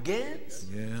backside begins?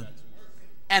 Yeah.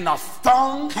 And a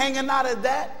thong hanging out of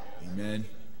that? Amen.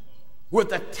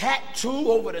 With a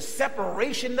tattoo over the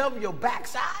separation of your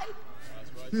backside?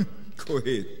 Go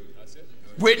ahead.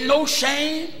 With no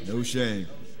shame? No shame.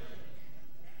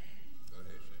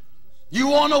 You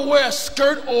want to wear a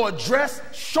skirt or a dress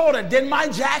shorter than my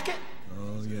jacket?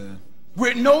 Oh, yeah.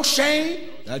 With no shame?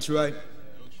 That's right.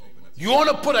 You want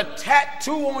to put a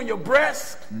tattoo on your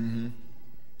breast?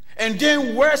 And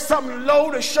then wear something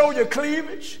low to show your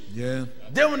cleavage? Yeah.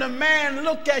 Then when a man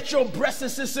look at your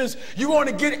breasts and says, you want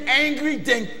to get angry,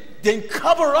 then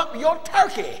cover up your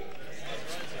turkey.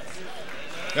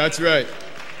 That's right.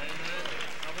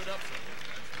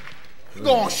 You're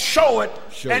going to show it,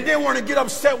 and then want to get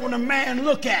upset when a man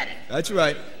look at it. That's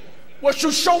right. What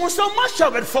you showing so much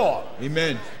of it for?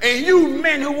 Amen. And you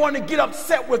men who want to get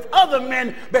upset with other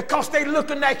men because they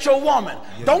looking at your woman.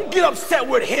 Yeah. Don't get upset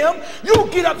with him. You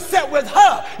get upset with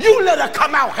her. You let her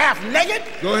come out half naked.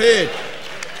 Go ahead.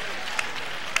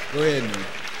 Go ahead, man.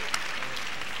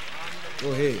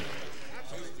 Go ahead.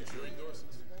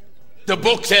 The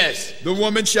book says, the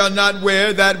woman shall not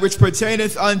wear that which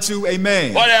pertaineth unto a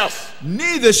man. What else?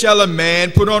 Neither shall a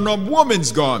man put on a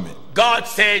woman's garment. God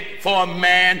said for a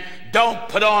man, don't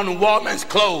put on woman's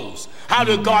clothes. How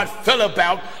does God feel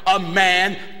about a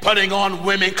man putting on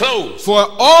women's clothes? For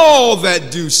all that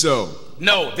do so.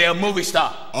 No, they're a movie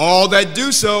star. All that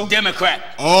do so.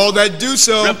 Democrat. All that do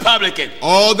so. Republican.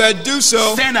 All that do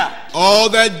so. Sinner. All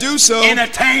that do so.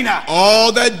 Entertainer.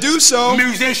 All that do so.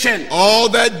 Musician. All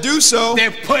that do so. They're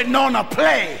putting on a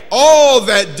play. All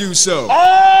that do so. All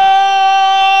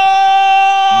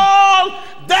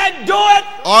that do it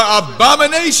are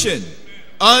abomination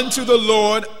unto the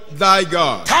Lord thy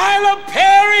God. Tyler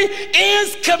Perry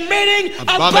is committing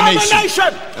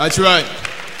abomination. That's right.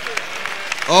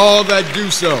 All that do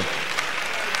so.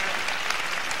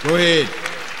 Go ahead.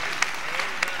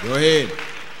 Go ahead.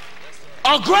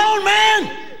 A grown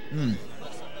man.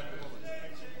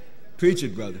 Preach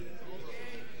it, brother.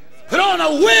 Put on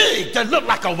a wig to look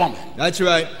like a woman. That's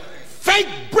right. Fake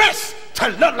breasts to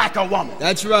look like a woman.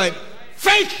 That's right.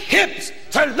 Fake hips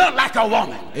to look like a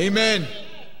woman. Amen.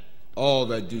 All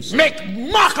that do so. Make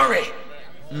mockery.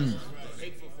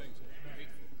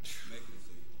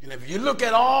 And if you look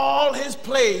at all his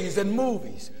plays and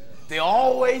movies, they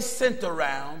always center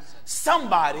around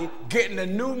somebody getting a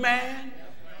new man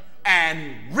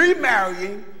and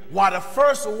remarrying while the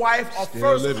first wife or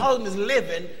first husband is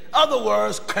living. In other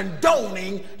words,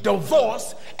 condoning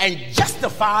divorce and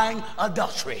justifying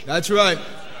adultery. That's right.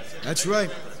 That's right.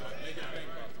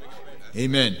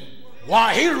 Amen.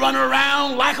 While he run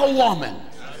around like a woman,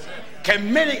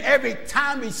 committing every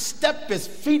time he step his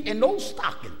feet in those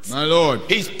stockings. My Lord.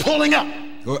 He's pulling up.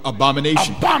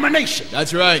 Abomination. Abomination.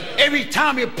 That's right. Every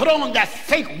time he put on that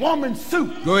fake woman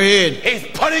suit. Go ahead. He's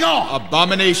putting on.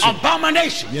 Abomination.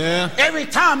 Abomination. Yeah. Every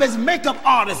time his makeup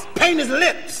artist paint his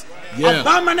lips Yeah.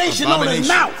 Abomination on his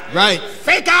mouth. Right.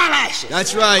 Fake eyelashes.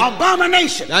 That's right.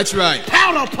 Abomination. That's right.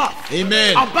 Powder puff.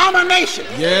 Amen. Abomination.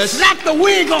 Yes. Slap the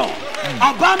wig on.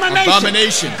 Abomination.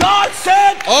 Abomination. God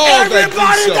said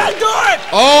everybody that do it.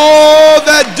 All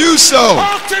that do so.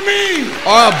 Talk to me.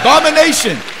 Are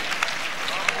abomination.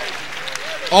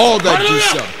 All that do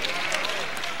so.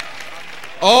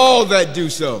 All that do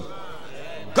so.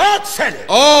 God said it.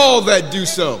 All that do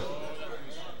so.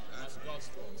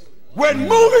 When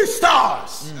movie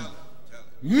stars,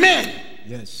 men,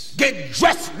 yes, get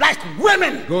dressed like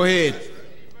women. Go ahead.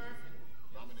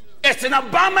 It's an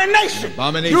abomination.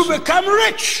 Abomination. You become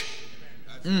rich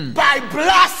by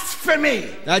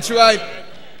blasphemy. That's right.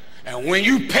 And when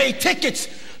you pay tickets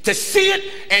to see it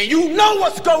and you know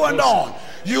what's going on,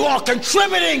 you are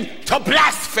contributing to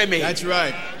blasphemy. That's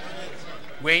right.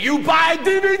 When you buy a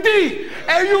DVD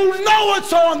and you know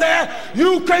what's on there,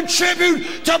 you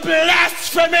contribute to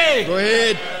blasphemy. Go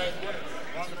ahead.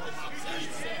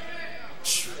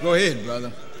 Go ahead,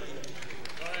 brother.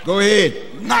 Go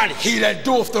ahead. Not he that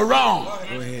doeth the wrong.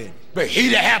 Go ahead. But he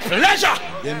that hath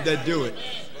pleasure. Them that do it.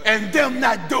 And them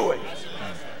that do it.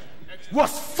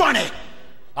 What's funny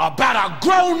about a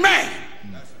grown man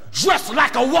dressed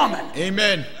like a woman?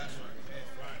 Amen.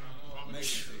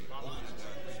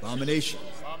 Abomination.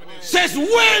 Since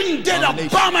when did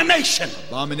abomination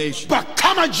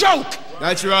become a joke?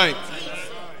 That's right.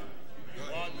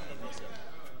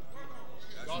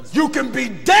 You can be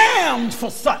damned for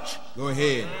such. Go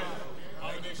ahead.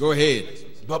 Go ahead.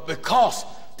 But because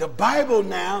the Bible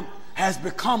now has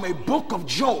become a book of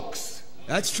jokes.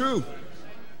 That's true.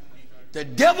 The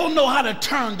devil know how to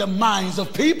turn the minds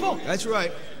of people. That's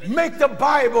right. Make the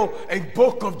Bible a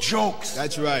book of jokes.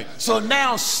 That's right. So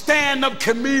now stand-up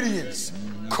comedians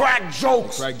crack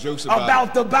jokes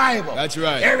about the Bible. That's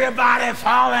right. Everybody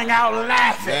falling out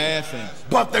laughing.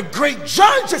 But the great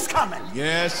judge is coming.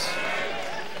 Yes.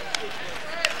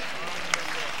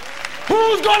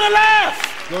 Who's gonna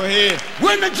laugh? Go ahead.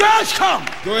 When the judge comes.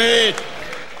 Go ahead.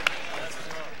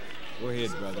 Go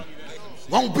ahead, brother.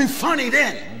 Won't be funny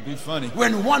then. Won't be funny.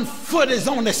 When one foot is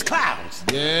on the clouds.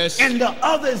 Yes. And the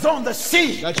other is on the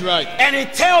sea. That's right. And he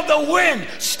tell the wind,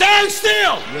 stand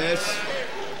still. Yes.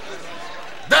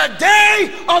 The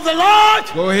day of the Lord.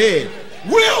 Go ahead.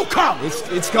 Will come.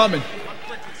 It's coming.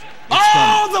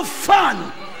 All the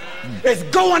fun is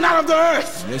going out of the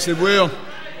earth. Yes, it will.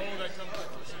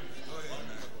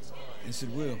 Yes, it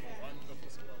will.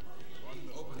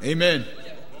 Amen.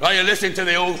 Are you listening to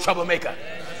the old troublemaker?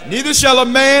 Neither shall a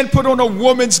man put on a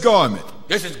woman's garment.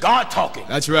 This is God talking.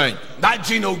 That's right. Not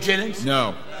Gino Jennings.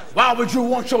 No. Why would you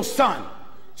want your son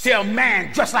see a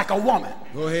man dressed like a woman?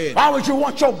 Go ahead. Why would you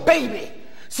want your baby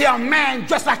see a man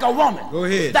dressed like a woman? Go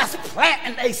ahead. That's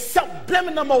planting a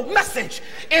subliminal message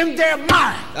in their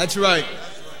mind. That's right.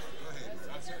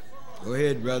 Go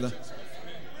ahead, brother.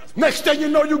 Next thing you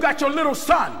know, you got your little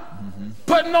son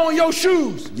putting on your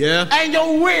shoes and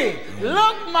your wig.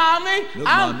 Look, mommy,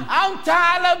 I'm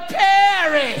Tyler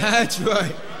Perry. That's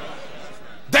right.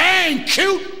 They ain't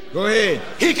cute. Go ahead.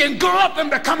 He can grow up and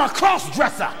become a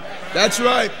cross-dresser. That's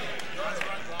right.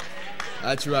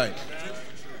 That's right.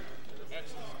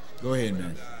 Go ahead,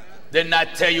 man. Didn't I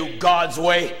tell you God's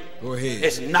way? Go ahead.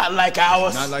 It's not like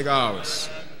ours. Not like ours.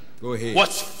 Go ahead.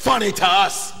 What's funny to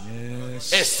us?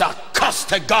 Yes. It's a cuss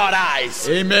to God's eyes.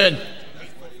 Amen.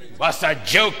 What's a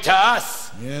joke to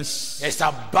us? Yes. It's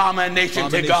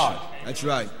abomination to God. That's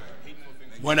right.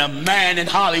 When a man in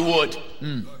Hollywood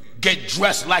get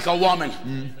dressed like a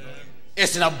woman,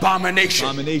 it's an abomination.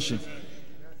 Abomination.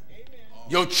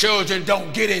 Your children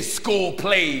don't get in school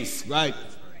plays. Right.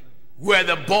 Where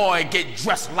the boy get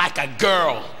dressed like a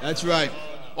girl. That's right.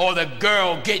 Or the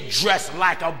girl get dressed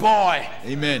like a boy.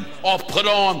 Amen. Or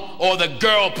the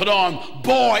girl put on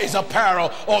boys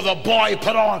apparel, or the boy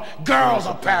put on girls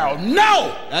apparel.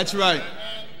 No! That's right.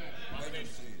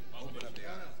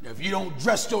 If you don't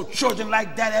dress your children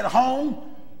like that at home,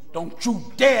 don't you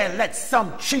dare let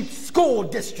some cheap school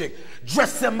district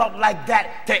dress them up like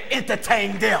that to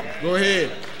entertain them. Go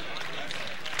ahead.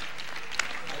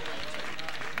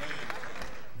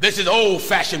 This is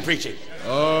old-fashioned preaching.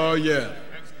 Oh, yeah.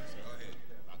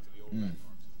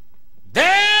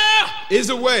 There is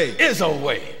a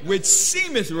way. Which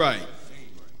seemeth right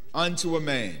unto a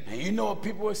man. And you know what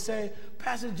people would say?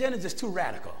 Pastor Jennings is too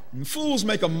radical. And fools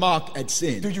make a mock at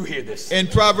sin. Do you hear this? In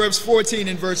Proverbs 14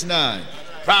 and verse 9.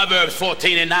 Proverbs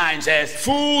 14 and 9 says,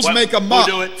 fools make a mock.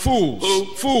 Who do it? Fools. Who?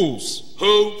 Fools.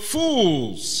 Who?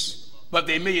 Fools. But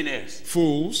they're millionaires.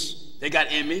 Fools. They got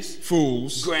Emmys.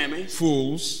 Fools. Grammys.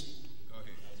 Fools.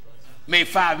 Made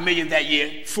 $5 million that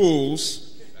year. Fools.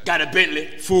 Got a Bentley.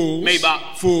 Fools.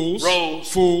 Maybach. Fools.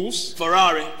 Rolls. Fools.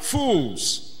 Ferrari.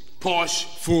 Fools. Porsche.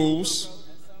 Fools.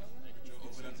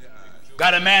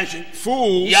 Got a mansion.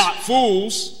 Fools. Yacht.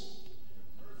 Fools.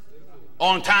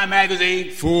 On Time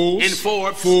Magazine. Fools. In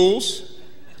Forbes. Fools.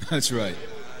 That's right.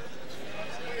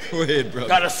 Go ahead, brother.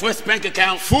 Got a Swiss bank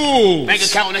account. Fools. Bank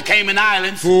account in the Cayman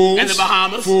Islands. Fools. In the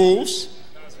Bahamas. Fools.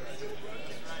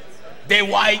 They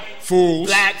white. Fools.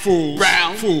 Black. Fools.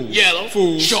 Brown. Fools. Yellow.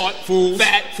 Fools. Short. Fools.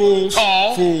 Fat. Fools.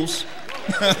 Tall. Fools.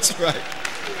 That's right.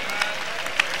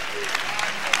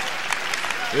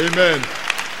 Amen.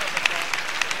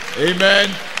 Amen.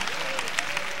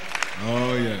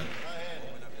 Oh, yeah.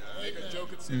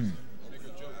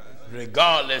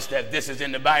 Regardless that this is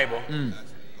in the Bible,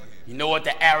 you know what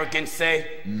the arrogant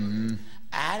say?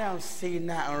 I don't see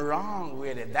nothing wrong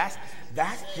with it. That's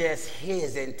just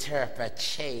his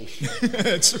interpretation.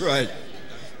 That's right.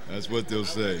 That's what they'll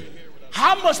say.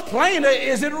 How much plainer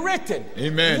is it written?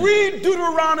 Amen. Read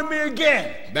Deuteronomy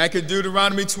again. Back in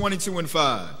Deuteronomy 22 and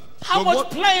 5. How much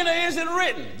plainer is it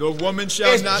written? The woman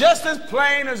shall It's not... just as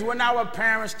plain as when our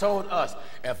parents told us,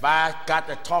 if I got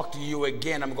to talk to you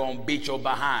again, I'm going to beat your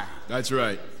behind. That's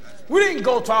right. We didn't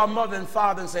go to our mother and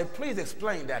father and say, please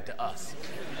explain that to us.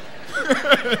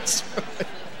 That's right.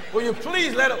 Will you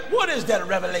please let us, what is that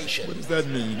revelation? What does that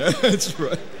mean? That's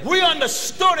right. We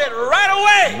understood it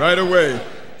right away. Right away.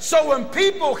 So when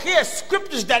people hear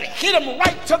scriptures that hit them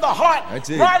right to the heart,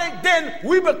 right then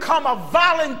we become a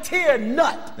volunteer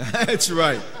nut. That's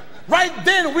right. Right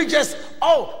then we just,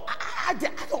 I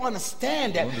don't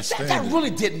understand that. That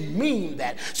really didn't mean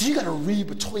that. So you got to read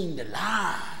between the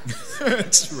lines.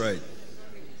 That's right.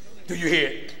 Do you hear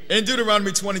it? In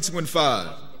Deuteronomy 22 and 5,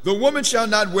 the woman shall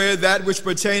not wear that which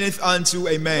pertaineth unto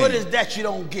a man. What is that you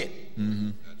don't get?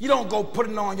 You don't go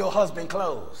putting on your husband's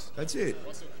clothes. That's it.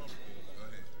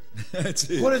 That's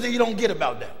it. What is it you don't get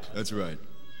about that? That's right.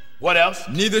 What else?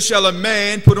 Neither shall a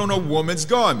man put on a woman's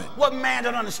garment. What man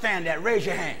don't understand that? Raise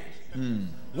your hand.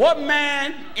 What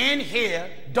man in here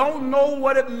don't know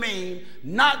what it means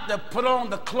not to put on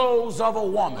the clothes of a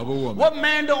woman? What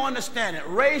man don't understand it?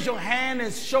 Raise your hand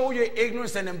and show your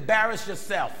ignorance and embarrass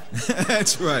yourself.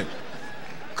 That's right.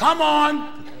 Come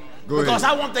on. Go because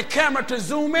ahead. I want the camera to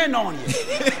zoom in on you.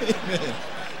 Amen.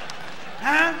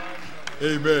 Huh?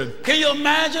 Amen. Can you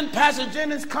imagine Pastor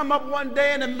Jennings come up one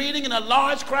day in a meeting in a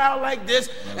large crowd like this,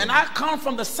 and I come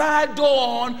from the side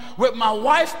door on with my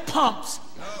wife's pumps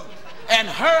and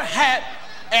her hat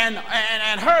and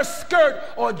her skirt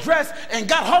or dress and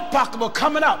got her pocketbook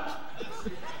coming up.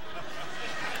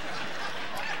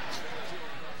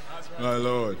 My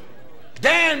Lord.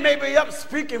 Dan may be up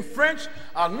speaking French,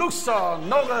 Anusa,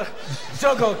 Noga,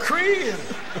 Jugga Cree.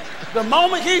 The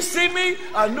moment he see me,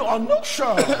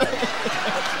 Anusha.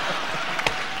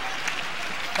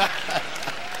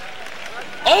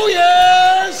 Oh,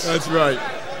 yes. That's right.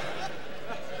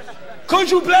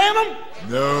 Could you blame him?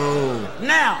 No.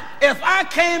 Now, if I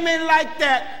came in like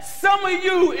that, some of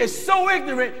you is so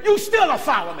ignorant, you still will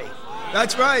follow me.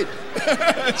 That's right.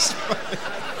 That's right.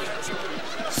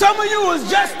 Some of you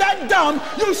is just that dumb,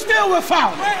 you still will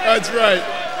follow me. That's right.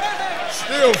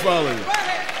 Still follow you.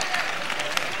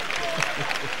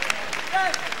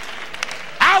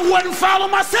 I wouldn't follow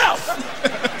myself.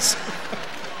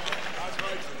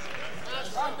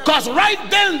 Because right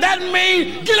then, that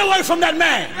means get away from that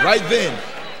man. Right then.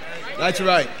 That's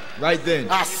right. Right then.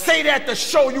 I say that to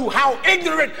show you how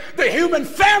ignorant the human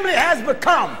family has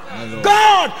become.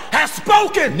 God has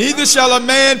spoken. Neither shall a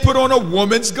man put on a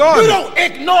woman's garment. You don't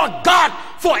ignore God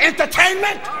for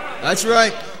entertainment. That's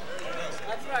right.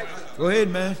 Go ahead,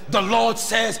 man. The Lord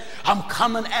says, I'm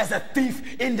coming as a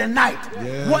thief in the night.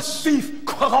 Yes. What thief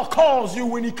calls you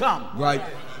when he comes? Right.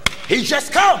 He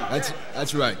just come.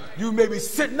 That's right. You may be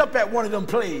sitting up at one of them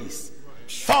plays,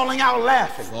 falling out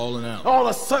laughing. Falling out. All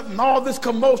of a sudden, all this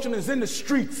commotion is in the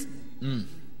streets. And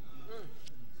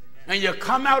you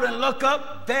come out and look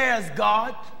up, there's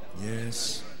God.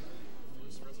 Yes.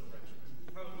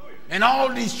 And all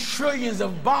these trillions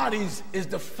of bodies is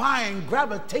defying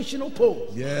gravitational pull.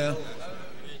 Yeah.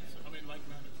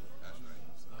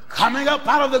 Coming up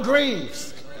out of the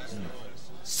graves.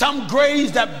 Some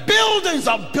graves that buildings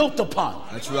are built upon.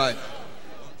 That's right.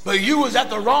 But you was at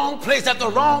the wrong place at the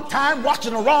wrong time,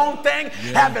 watching the wrong thing,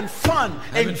 having fun,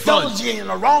 indulging in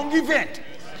the wrong event.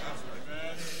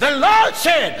 The Lord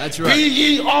said, that's right. Be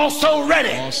ye also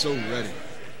ready. Also ready.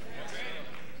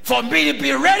 For me to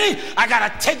be ready, I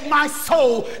got to take my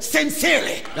soul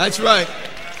sincerely. That's right.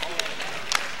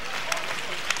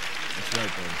 That's right,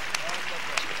 brother.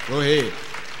 Go ahead.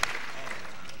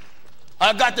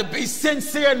 I got to be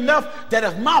sincere enough that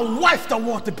if my wife don't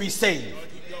want to be saved,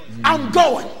 I'm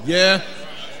going. Yeah.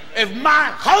 If my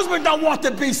husband don't want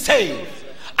to be saved,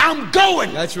 I'm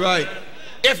going. That's right.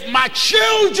 If my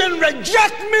children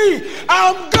reject me,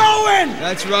 I'm going.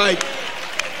 That's right.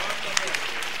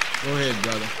 Go ahead,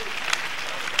 brother.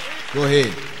 Go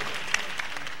ahead.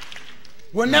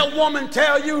 When that woman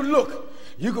tell you, look,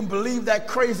 you can believe that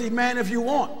crazy man if you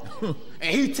want. And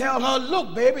he tell her,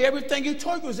 look, baby, everything he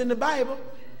told you is in the Bible.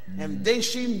 And then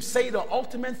she say the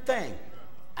ultimate thing.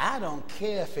 I don't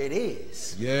care if it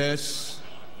is. Yes.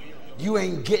 You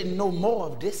ain't getting no more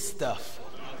of this stuff.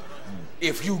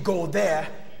 If you go there,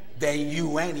 then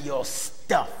you and your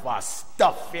stuff are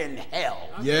stuff in hell.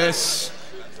 Yes.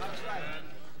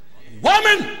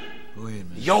 Woman, go ahead,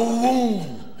 man. Your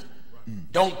womb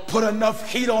don't put enough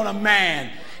heat on a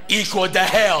man equal to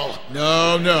hell.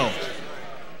 No, no.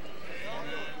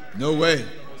 No way.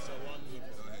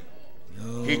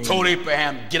 No. He told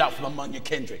Abraham, get out from among your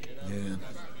kindred. Yeah.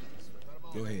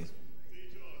 Go ahead.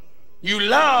 You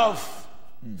love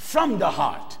from the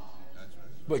heart,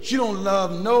 but you don't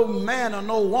love no man or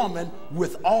no woman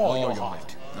with all your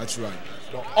heart. That's right.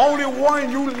 The only one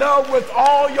you love with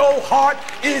all your heart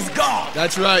is God.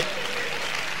 That's right.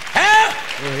 Huh?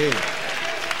 Go ahead.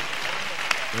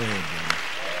 Go ahead, brother.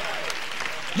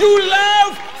 You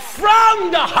love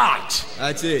from the heart.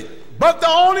 That's it. But the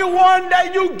only one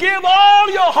that you give all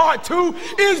your heart to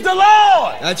is the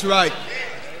Lord. That's right.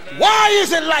 Why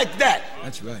is it like that?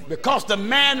 That's right. Because the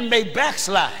man may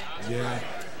backslide. Yeah.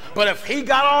 But if he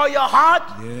got all your heart,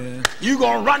 yeah, you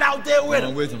gonna run out there with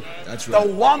him. With him. That's right.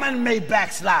 The woman may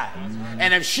backslide.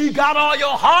 And if she got all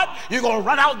your heart, you're gonna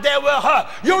run out there with her.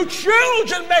 Your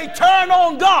children may turn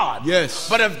on God. Yes.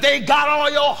 But if they got all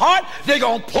your heart, they're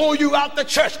gonna pull you out the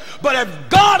church. But if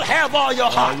God have all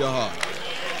your heart,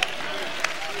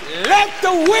 let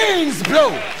the winds blow.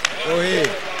 Go ahead.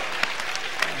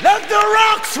 Let the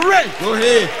rocks rake. Go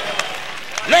ahead.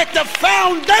 Let the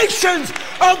foundations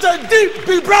of the deep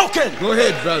be broken. Go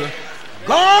ahead, brother.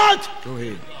 God, go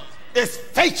ahead, is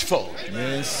faithful.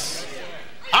 Yes.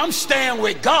 I'm staying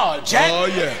with God, Jack. Oh,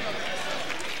 yeah.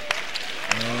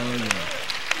 Oh, yeah.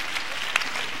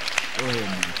 Go ahead,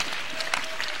 man.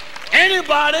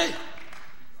 Anybody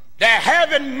that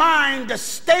have in mind to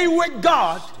stay with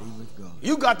God,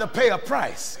 you got to pay a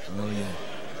price. Oh, yeah.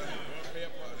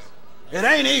 It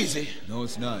ain't easy. No,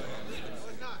 it's not.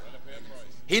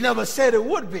 He never said it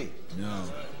would be. No.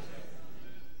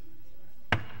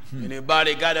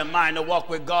 Anybody got in mind to walk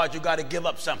with God, you got to give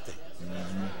up something.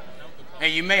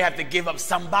 And you may have to give up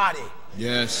somebody.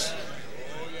 Yes.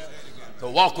 To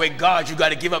walk with God, you got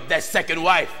to give up that second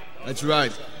wife. That's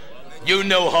right. You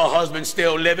know her husband's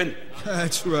still living.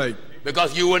 That's right.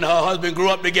 Because you and her husband grew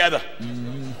up together.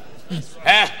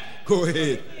 Huh? Go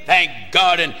ahead. Thank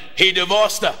God, and he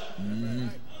divorced her.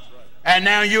 And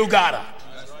now you got her.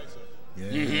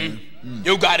 Yeah.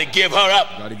 You got to give her up.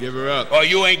 Got to give her up. Or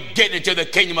you ain't getting into the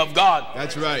kingdom of God.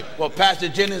 That's right. Well, Pastor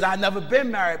Jennings, I've never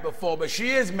been married before, but she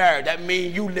is married. That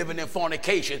means you living in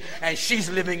fornication, and she's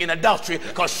living in adultery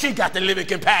because she got the living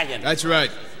companion. That's right.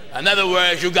 In other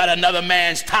words, you got another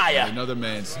man's tire. Another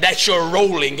man's. That's your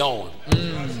rolling on.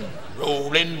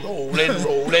 Rolling, rolling,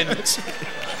 rolling.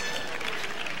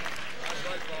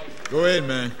 Go ahead,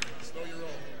 man.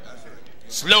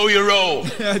 Slow your roll.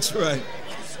 That's right.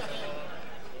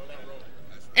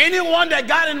 Anyone that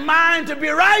got in mind to be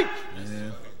right,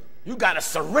 yeah, you got to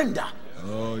surrender.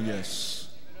 Oh, yes.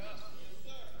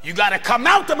 You got to come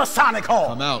out the Masonic Hall.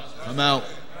 Come out. Come out.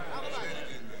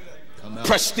 Come out.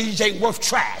 Prestige ain't worth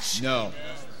trash. No.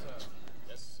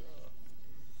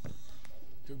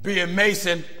 To be a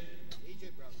Mason,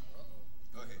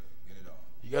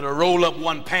 you got to roll up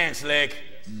one pants leg,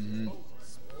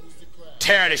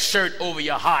 tear the shirt over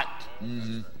your heart,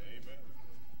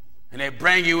 and they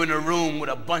bring you in a room with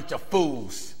a bunch of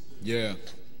fools. Yeah.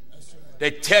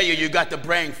 They tell you got to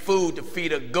bring food to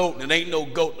feed a goat, and there ain't no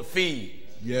goat to feed.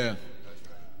 Yeah.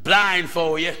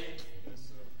 Blindfold you.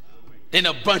 Then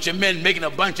a bunch of men making a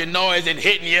bunch of noise and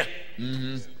hitting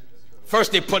you.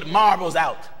 First they put marbles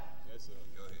out.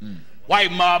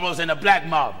 White marbles and a black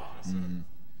marble. If you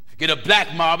get a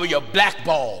black marble, you're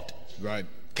blackballed. Right.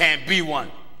 Can't be one.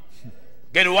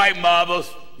 Get white marbles,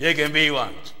 you can be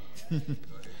one.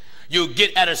 You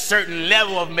get at a certain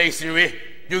level of masonry,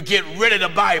 you get rid of the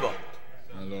Bible.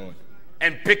 My Lord.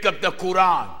 And pick up the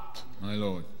Quran. My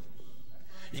Lord.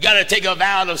 You got to take a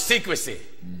vow of secrecy.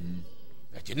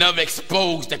 That you never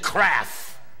expose the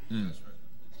craft. And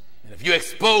if you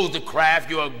expose the craft,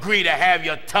 you agree to have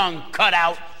your tongue cut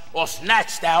out or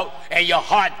snatched out and your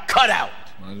heart cut out.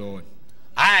 My Lord.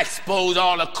 I expose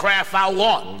all the craft I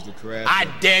want. The craft. I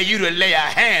dare you to lay a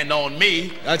hand on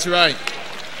me. That's right.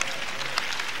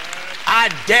 I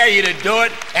dare you to do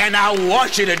it, and I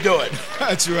want you to do it.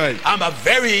 That's right. I'm a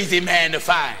very easy man to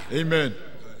find. Amen.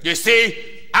 You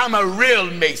see, I'm a real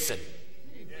Mason.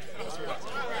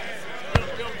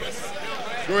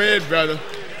 Go ahead, brother.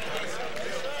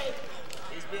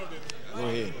 Go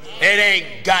ahead. It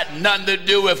ain't got nothing to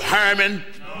do with Herman.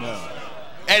 No.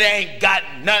 It ain't got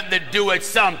nothing to do with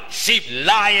some cheap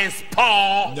lion's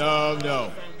paw. No,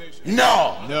 no.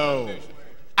 No. No.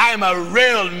 I'm a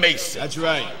real Mason. That's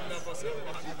right.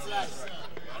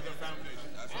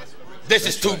 This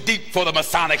is too deep for the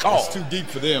Masonic Hall. It's too deep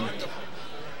for them.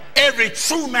 Every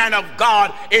true man of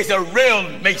God is a real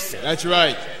Mason. That's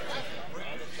right.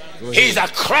 He's a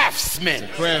craftsman.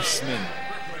 Craftsman.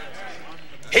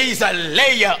 He's a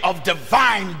layer of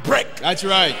divine brick. That's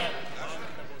right.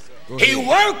 He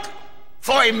worked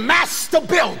for a master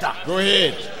builder. Go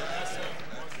ahead.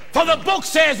 For the book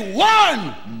says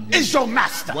one is your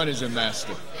master. One is your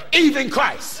master. Even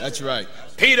Christ. That's right.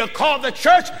 Peter called the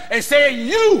church and said,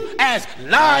 you as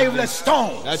lively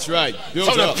stones. That's right. Build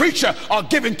so the up. preacher are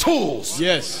given tools.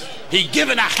 Yes. He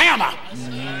given a hammer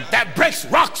that breaks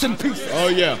rocks in pieces. Oh,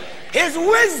 yeah. His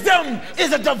wisdom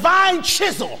is a divine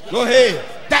chisel. Go ahead.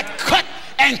 That cut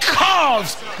and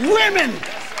carves women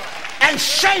and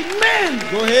shape men.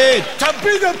 Go ahead. To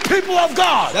be the people of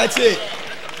God. That's it.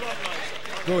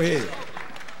 Go ahead.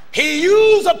 He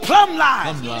used a plumb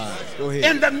line. Go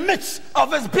ahead. In the midst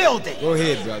of his building. Go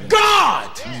ahead, brother. God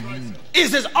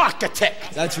is his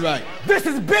architect. That's right. This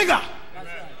is bigger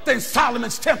than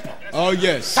Solomon's temple. Oh,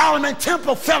 yes. Solomon's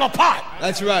temple fell apart.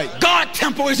 That's right. God's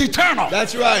temple is eternal.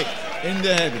 That's right. In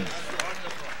the heavens.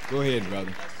 Go ahead,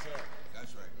 brother.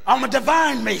 I'm a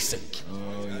divine mason.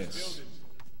 Oh, yes.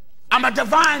 I'm a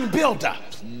divine builder.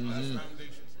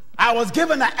 I was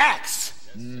given an axe.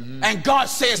 And God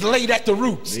says, laid at the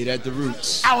roots. Laid at the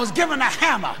roots. I was given a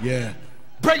hammer. Yeah.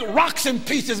 Break rocks in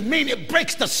pieces, meaning it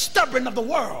breaks the stubborn of the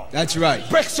world. That's right.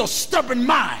 Breaks your stubborn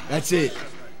mind. That's it.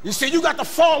 You see, you got to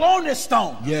fall on this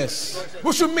stone. Yes.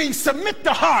 Which would mean submit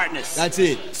to hardness. That's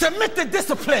it. Submit to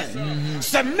discipline.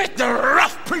 Submit to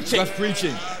rough preaching. Rough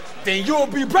preaching. Then you'll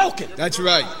be broken. That's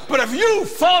right. But if you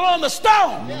fall on the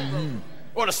stone,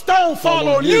 or the stone fall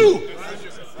on you,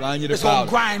 grind you to it's going powder.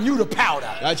 to grind you to powder.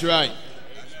 That's right.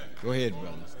 Go ahead,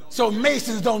 brother. So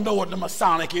Masons don't know what the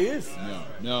Masonic is.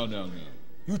 No.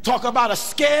 You talk about a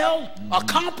scale, a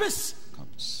compass.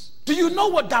 Do you know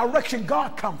what direction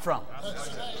God come from?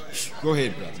 Go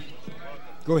ahead, brother.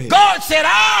 Go ahead. God said,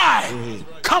 I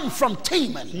come from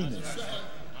Teman.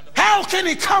 How can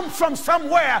he come from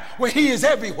somewhere where he is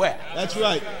everywhere? That's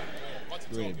right.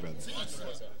 Go ahead, brother.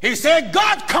 He said,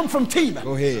 God come from Teman.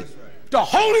 Go ahead. The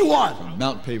Holy One. From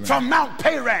Mount Paran. From Mount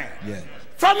Paran. Yeah.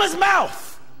 From his mouth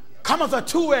cometh a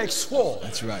two-edged sword.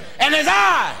 That's right. And his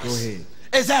eyes Go ahead.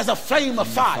 is as a flame of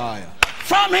fire.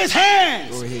 From his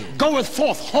hands goeth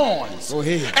forth horns. Go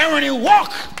ahead. And when he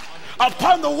walk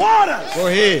upon the waters. Go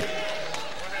ahead.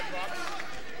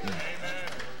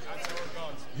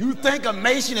 You think a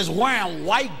Mason is wearing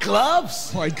white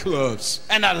gloves? White gloves.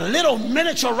 And a little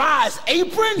miniaturized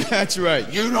apron? That's right.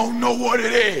 You don't know what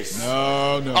it is.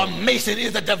 No. A Mason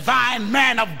is a divine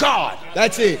man of God.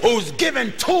 That's it. Who's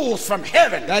given tools from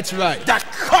heaven. That's right. That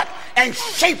cut and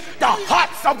shape the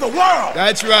hearts of the world.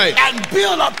 That's right. And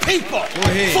build a people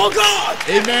for God.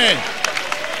 Amen.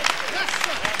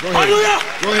 Go ahead. Hallelujah.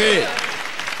 Go ahead.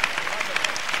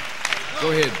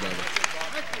 Go ahead, brother.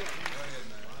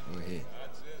 Go ahead.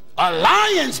 A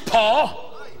lion's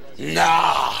paw?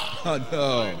 Nah. Oh,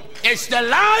 no. It's the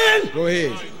lion. Go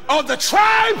ahead. Of the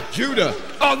tribe Judah.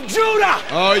 Of Judah.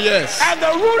 Oh, yes. And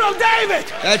the root of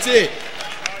David. That's it.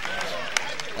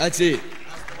 That's it.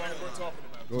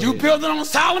 You building on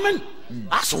Solomon?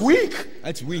 That's weak.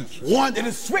 That's weak. One that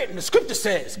is written, the scripture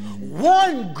says,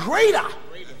 one greater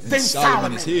than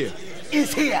Solomon is here.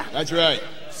 Is here. That's right.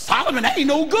 Solomon ain't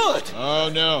no good. Oh,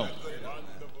 no.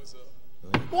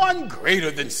 One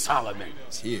greater than Solomon.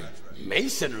 It's here.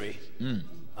 Masonry.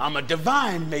 I'm a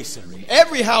divine masonry.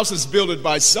 Every house is built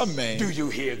by some man. Do you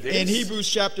hear this? In Hebrews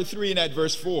chapter 3 and at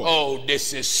verse 4. Oh,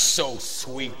 this is so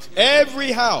sweet.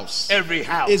 Every house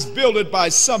is built by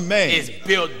some man. Is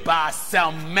built by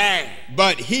some man.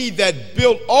 But he that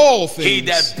built all things. He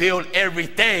that built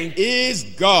everything. Is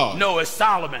God. No, it's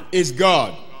Solomon. Is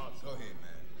God.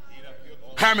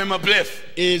 Herman Mabliff.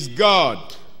 Is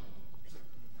God.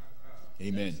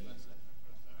 Amen.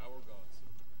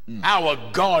 Our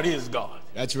God is God.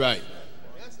 That's right.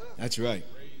 That's right.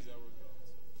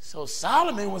 So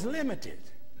Solomon was limited.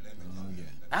 Oh, yeah.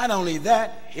 Not only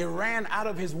that, he ran out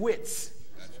of his wits.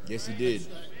 Yes, he did.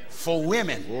 For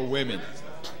women. For women.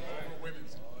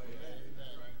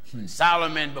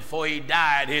 Solomon, before he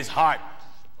died, his heart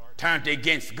turned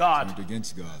against God. Turned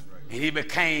against God. And he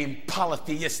became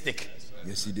polytheistic.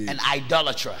 Yes, he did. An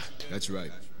idolater. That's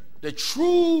right. The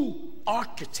true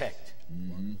architect,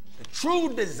 the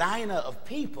true designer of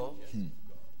people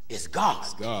is God.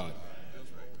 It's God.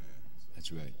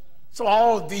 That's right. So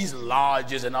all these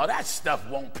lodges and all that stuff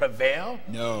won't prevail.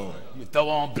 No. You throw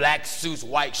on black suits,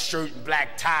 white shirt, and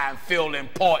black tie and feel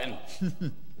important.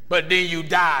 But then you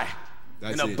die.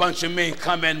 That's and a it. bunch of men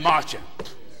come in marching.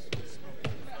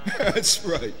 That's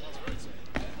right.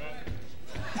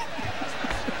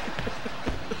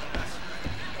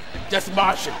 Just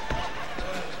marching.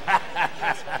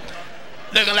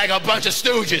 Looking like a bunch of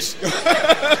stooges.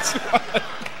 That's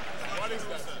right.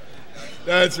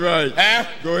 That's right. Huh?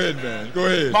 Go ahead, man. Go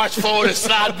ahead. March forward and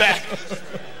slide back.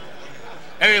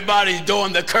 Everybody's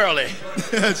doing the curly.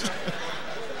 That's right.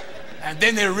 And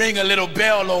then they ring a little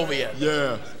bell over you.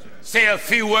 Yeah. Say a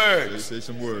few words. Say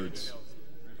some words.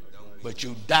 But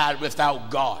you died without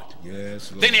God.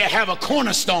 Yes, Lord. Then they have a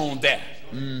cornerstone there.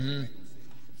 The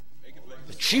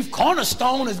chief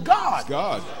cornerstone is God.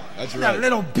 God. That's right. That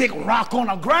little big rock on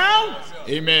the ground.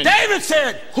 Amen. David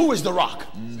said, who is the rock?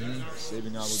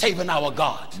 Saving our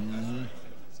God.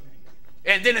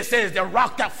 And then it says the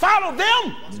rock that followed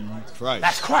them. Christ.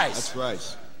 That's Christ. That's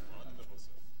Christ.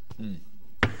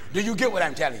 Do you get what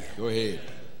I'm telling you? Go ahead.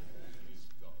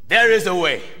 There is a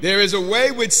way. There is a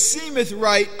way which seemeth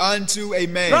right unto a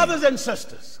man. Brothers and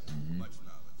sisters,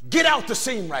 get out the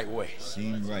seem right way.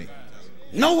 Seem right.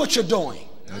 Know what you're doing.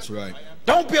 That's right.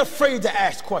 Don't be afraid to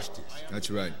ask questions. That's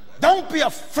right. Don't be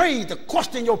afraid to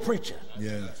question your preacher.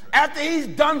 Yeah. After he's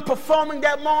done performing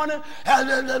that morning,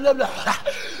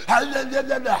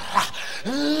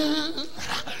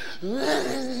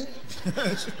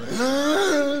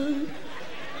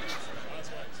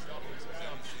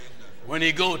 when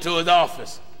he go to his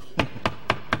office,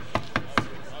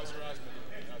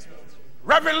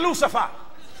 Reverend Lucifer,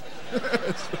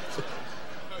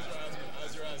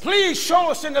 please show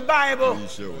us in the Bible.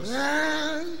 Please show us.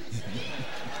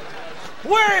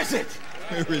 Where is it?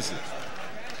 Where is it?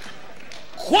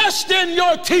 Question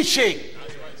your teaching.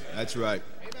 That's right.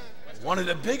 One of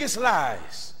the biggest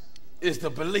lies is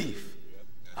the belief,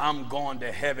 I'm going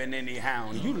to heaven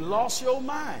anyhow. You lost your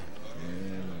mind.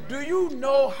 Do you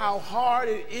know how hard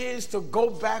it is to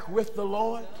go back with the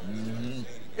Lord?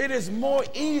 It is more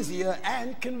easier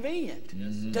and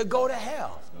convenient to go to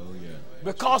hell. Oh, yeah.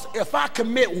 Because if I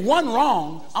commit one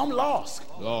wrong, I'm lost.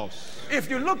 Lost. If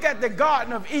you look at the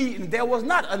Garden of Eden, there was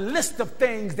not a list of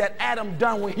things that Adam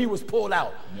done when he was pulled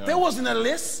out. No. There wasn't a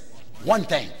list. One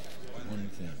thing. One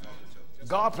thing.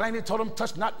 God plainly told him,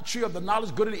 touch not the tree of the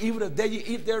knowledge, good and evil. The day you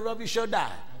eat thereof, you shall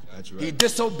die. That's right. He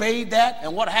disobeyed that,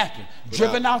 and what happened?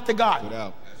 Driven out the garden. Put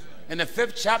out. In the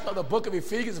 5th chapter of the book of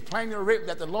Ephesians, it's plainly written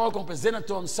that the Lord going to present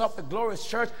unto himself the glorious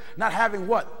church, not having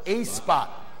what? A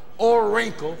spot or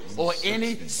wrinkle or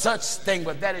any such thing,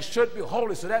 but that it should be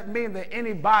holy. So that means that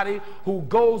anybody who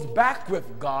goes back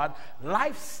with God,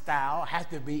 lifestyle has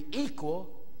to be equal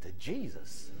to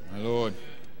Jesus. My Lord.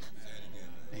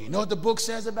 And you know what the book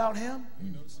says about him?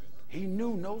 He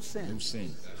knew no sin. No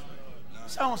sin.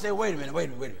 Someone say, wait a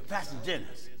minute. Pastor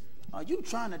Jennings, are you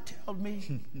trying to tell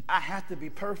me I have to be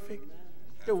perfect?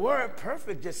 The word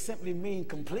perfect just simply means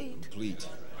complete. Complete.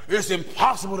 It's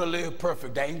impossible to live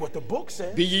perfect. That ain't what the book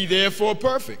says. Be ye therefore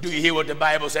perfect. Do you hear what the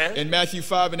Bible says? In Matthew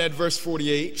 5 and at verse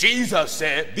 48. Jesus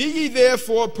said, Be ye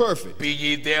therefore perfect. be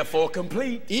ye therefore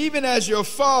complete. Even as your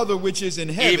Father which is in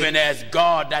heaven. Even as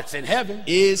God that's in heaven.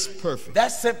 Is perfect.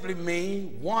 That simply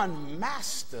means one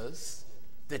masters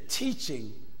the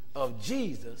teaching of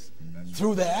Jesus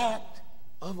through the act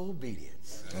of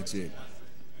obedience. That's it.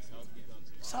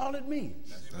 That's all it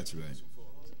means. That's right.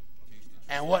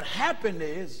 And what happened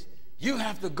is you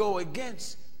have to go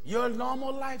against your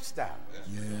normal lifestyle.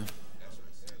 Yeah.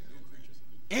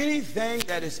 Anything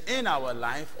that is in our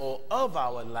life or of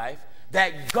our life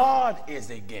that God is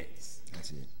against.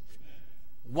 That's it.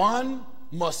 One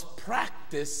must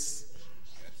practice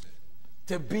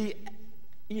to be,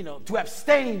 to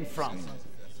abstain from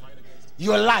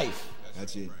your life.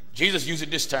 That's it. Jesus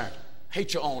used this term,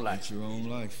 hate your own life. Hate your own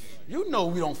life. You know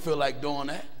we don't feel like doing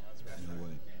that. No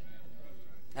way.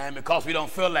 And because we don't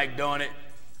feel like doing it,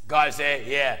 God said,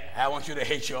 yeah, I want you to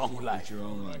hate your own life. Hate your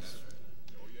own life.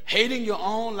 Hating your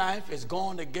own life is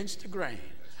going against the grain.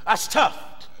 That's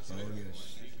tough. Oh,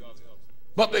 yes.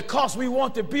 But because we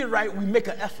want to be right, we make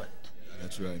an effort.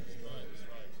 That's right.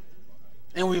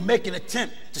 And we make an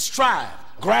attempt to strive,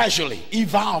 gradually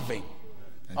evolving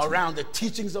That's around the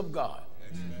teachings of God.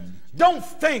 Don't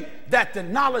think that the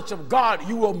knowledge of God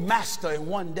you will master in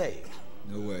one day.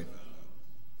 No way.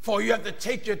 For you have to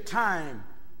take your time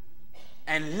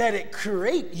and let it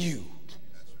create you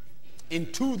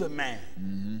into the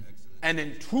man and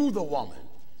into the woman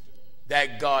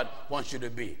that God wants you to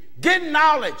be. Get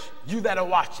knowledge, you that are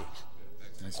watching.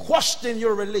 Question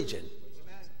your religion.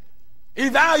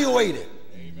 Evaluate it.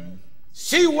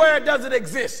 See where does it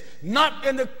exist. Not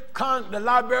in the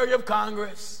Library of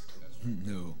Congress,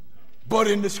 no, but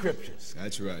in the scriptures.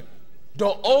 That's right. The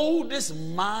oldest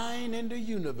mind in the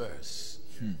universe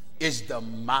is the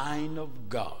mind of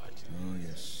God. Oh,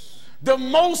 yes. The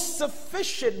most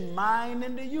sufficient mind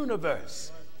in the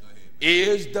universe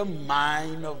is the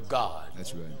mind of God.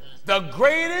 That's right. The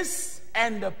greatest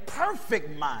and the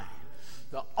perfect mind.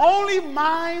 The only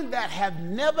mind that have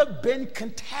never been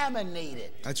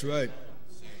contaminated. That's right.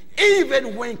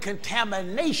 Even when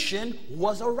contamination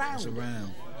was around.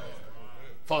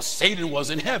 For Satan was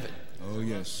in heaven. Oh,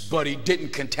 yes. But he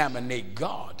didn't contaminate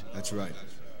God. That's right.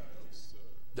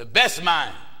 The best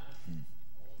mind,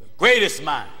 the greatest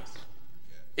mind,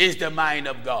 is the mind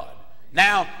of God.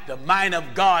 Now, the mind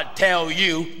of God tells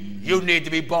you you need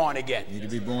to be born again. You need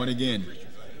to be born again.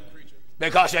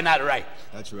 Because you're not right.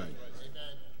 That's right.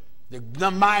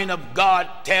 The mind of God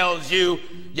tells you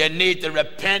you need to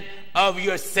repent of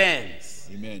your sins.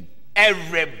 Amen.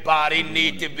 Everybody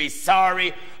needs to be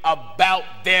sorry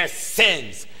about their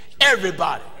sins.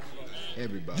 Everybody.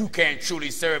 Everybody. You can't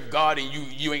truly serve God and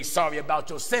you ain't sorry about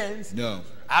your sins. No.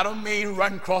 I don't mean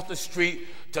run across the street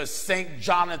to St.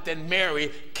 Jonathan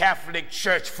Mary Catholic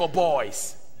Church for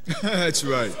boys. That's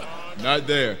right. Not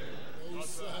there.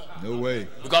 No way.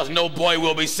 Because no boy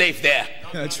will be safe there.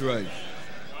 That's right.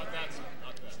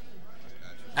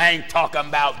 I ain't talking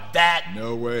about that.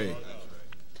 No way.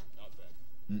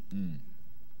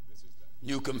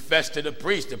 You confess to the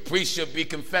priest should be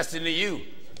confessing to you.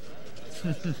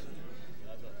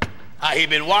 How he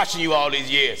been watching you all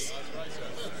these years.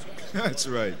 That's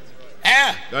right.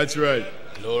 Eh? That's right.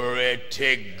 Glory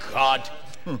to God.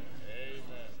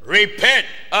 Repent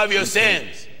of your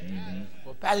sins.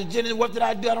 Well, Pastor Jennings, what did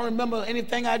I do? I don't remember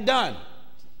anything I'd done.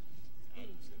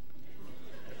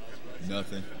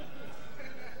 Nothing.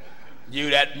 You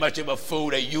that much of a fool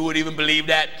that you would even believe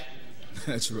that?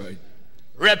 That's right.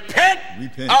 Repent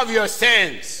of your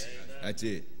sins. That's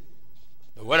it.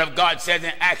 The word of God says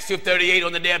in Acts 2:38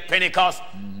 on the day of Pentecost,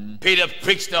 Peter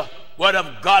preached the word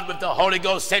of God with the Holy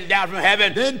Ghost sent down from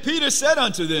heaven. Then Peter said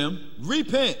unto them,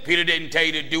 repent. Peter didn't tell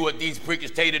you to do what these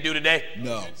preachers tell you to do today.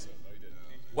 No.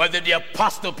 What did the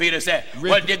apostle Peter say?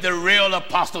 What did the real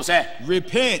apostle say?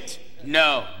 Repent.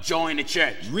 No. Join the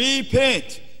church.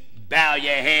 Repent. Bow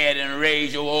your head and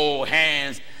raise your old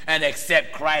hands and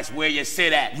accept Christ where you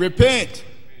sit at. Repent.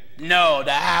 No,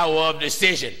 the hour of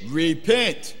decision.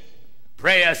 Repent.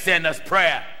 Prayer, send us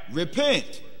prayer.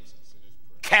 Repent.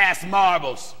 Cast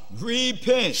marbles.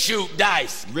 Repent. Shoot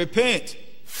dice. Repent.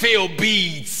 Fill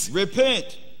beads.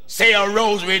 Repent. Say a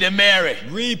rosary to Mary.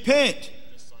 Repent.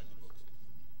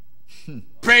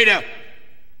 Pray to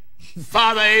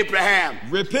Father Abraham.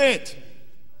 Repent.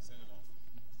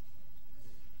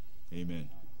 Amen.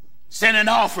 Send an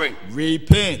offering.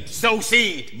 Repent. Sow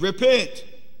seed. Repent.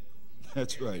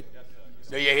 That's right.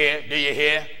 Do you hear? Do you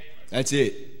hear? That's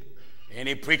it.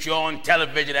 Any preacher on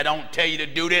television that don't tell you to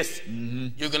do this,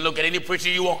 you can look at any preacher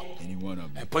you want. Any one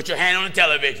of them. And put your hand on the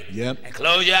television. Yep. And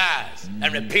close your eyes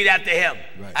and repeat after him.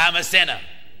 Right. I'm a sinner.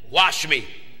 Wash me.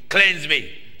 Cleanse me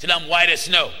till I'm white as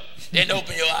snow. Then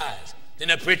open your eyes. Then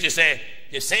the preacher said,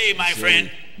 you're saved, my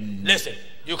friend. Listen,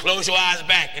 you close your eyes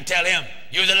back and tell him,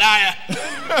 you're a liar.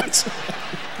 That's the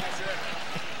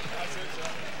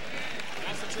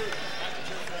truth.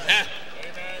 Huh?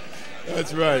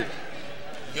 That's right.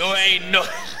 You ain't no.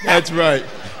 That's right.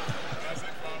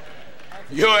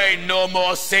 You ain't no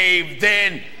more saved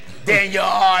then than you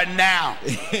are now.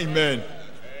 Amen.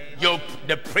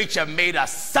 The preacher made a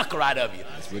sucker out of you.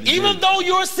 Even though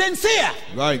you're sincere.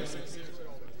 Right.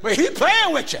 But he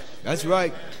playing with you. That's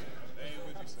right.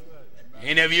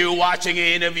 Any of you watching,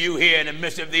 any of you here in the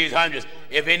midst of these hundreds,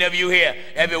 if any of you here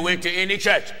ever went to any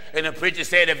church and the preacher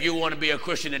said, if you want to be a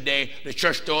Christian today, the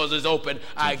church doors is open,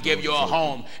 I give you a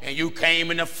home, and you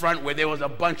came in the front where there was a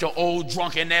bunch of old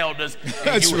drunken elders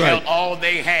and you held all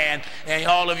they hand, and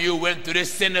all of you went through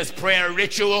this sinner's prayer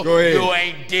ritual, you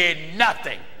ain't did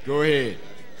nothing. Go ahead.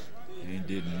 You ain't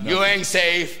did nothing. You ain't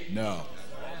saved. No.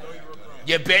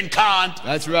 You've been conned.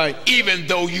 That's right. Even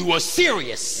though you were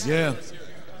serious. Yeah.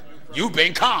 You've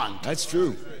been conned. That's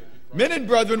true. Men and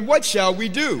brethren, what shall we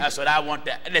do? That's what I want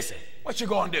to. Listen, what you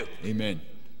going to do? Amen.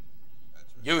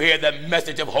 You hear the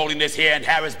message of holiness here in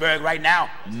Harrisburg right now?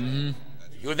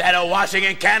 You that are watching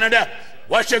in Canada,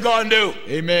 what you going to do?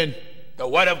 Amen. The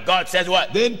word of God says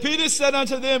what? Then Peter said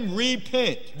unto them,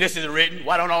 repent. This is written.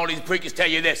 Why don't all these preachers tell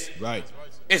you this? Right.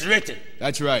 It's written.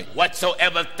 That's right.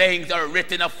 Whatsoever things are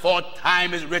written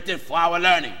aforetime is written for our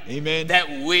learning. Amen. That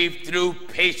we through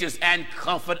patience and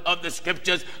comfort of the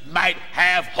scriptures might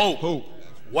have hope. Hope.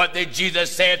 What did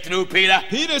Jesus say through Peter?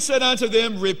 Peter said unto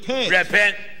them, repent.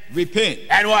 Repent. Repent.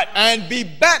 And what? And be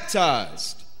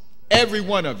baptized, every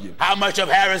one of you. How much of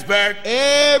Harrisburg?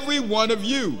 Every one of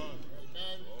you.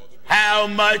 How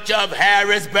much of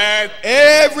Harrisburg?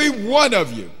 Every one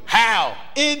of you. How?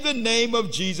 In the name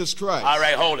of Jesus Christ. All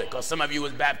right, hold it, because some of you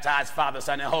was baptized Father,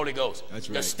 Son, and Holy Ghost. That's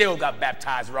right. You still got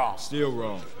baptized wrong. Still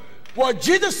wrong. Well,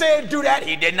 Jesus said do that.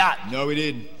 He did not. No, he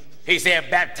didn't. He said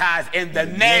baptize in the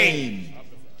name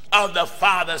of the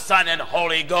Father, Son, and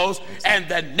Holy Ghost. And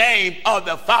the name of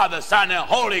the Father, Son, and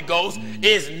Holy Ghost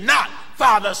is not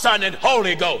Father, Son, and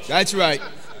Holy Ghost. That's right.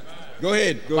 Go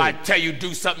ahead. Go ahead. I tell you,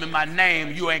 do something in my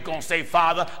name, you ain't going to say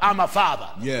Father. I'm a father.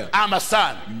 Yeah. I'm a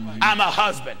son. I'm a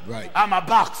husband. Right. I'm a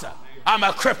boxer. I'm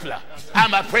a crippler.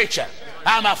 I'm a preacher.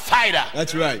 I'm a fighter.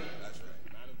 That's right.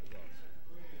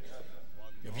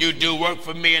 If you do work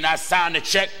for me and I sign the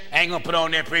check, I ain't going to put on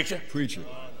there, preacher. Preacher.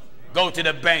 Go to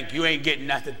the bank. You ain't getting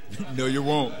nothing. No, you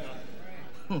won't.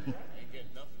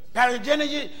 Pastor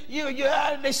Jennings,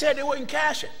 they said they wouldn't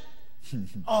cash it.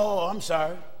 Oh, I'm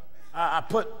sorry. I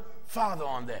put Father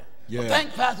on there. Yeah. Well,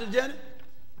 thanks, Pastor Jennings.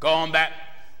 Go on back.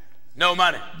 No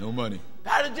money. No money.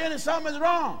 Pastor Jennings, something's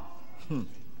wrong.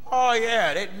 Oh,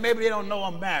 yeah. Maybe they don't know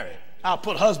I'm married. I'll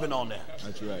put husband on there.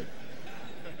 That's right.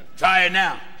 Try it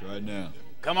now. Try it now.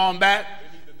 Come on back.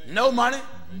 No money.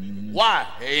 Why?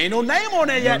 There ain't no name on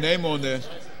there yet. No name on there.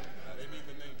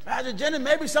 Pastor Jennings,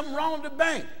 maybe something wrong with the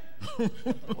bank.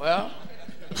 Well,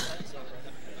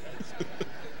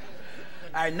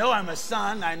 I know I'm a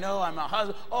son. I know I'm a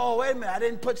husband. Oh, wait a minute. I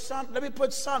didn't put son. Let me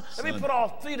put son. Let me put all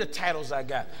three of the titles I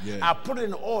got. Yeah. I'll put it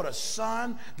in order.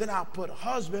 Son, then I'll put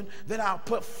husband, then I'll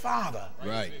put father.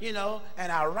 Right. You know,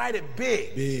 and I'll write it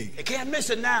big. Big. You can't miss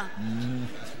it now.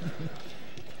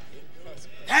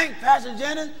 Thank Pastor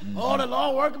Jennings. Oh, the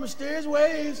Lord working mysterious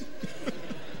ways.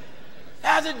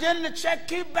 Pastor Jennings, the check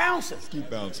keep bouncing. Keep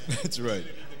bouncing. That's right.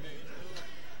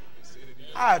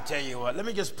 I'll tell you what. Let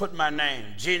me just put my name,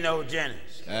 Gino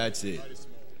Jennings. That's it.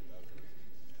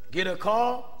 Get a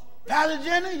call. Pastor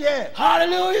Jennings, yeah.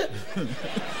 Hallelujah.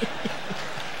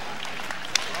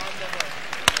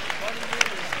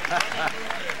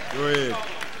 Go ahead.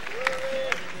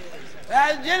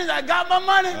 Pastor Jennings, I got my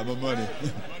money. Have my money.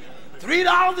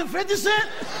 $3.50.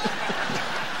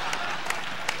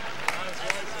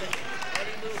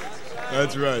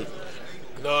 That's right.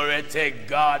 Glory to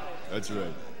God. That's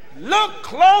right. Look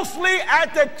closely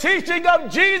at the teaching of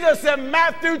Jesus in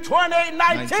Matthew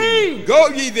 28:19. Go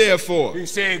ye therefore. He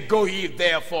said, go ye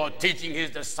therefore, teaching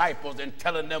his disciples and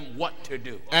telling them what to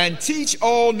do. And teach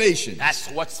all nations. That's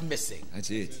what's missing. That's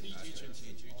it.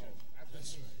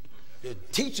 The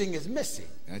teaching is missing.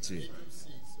 That's it.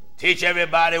 Teach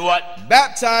everybody what?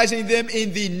 Baptizing them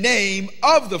in the name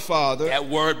of the Father. That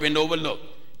word been overlooked.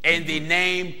 In the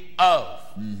name of.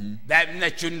 That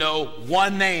lets you know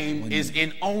one name is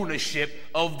in ownership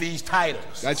of these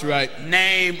titles. That's right.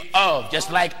 Name of.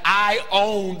 Just like I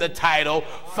own the title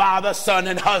Father, Son,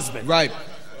 and Husband. Right.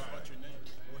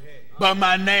 But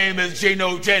my name is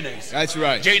Gino Jennings. That's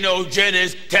right. Gino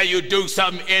Jennings tell you do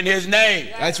something in his name.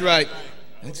 That's right.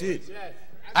 That's it.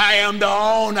 I am the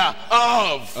owner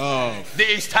of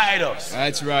these titles.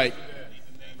 That's right.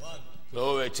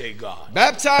 Glory to God.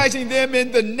 Baptizing them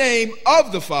in the name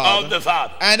of the Father. Of the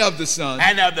Father. And of the Son.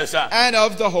 And of the Son. And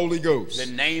of the Holy Ghost.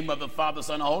 The name of the Father,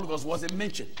 Son, and Holy Ghost wasn't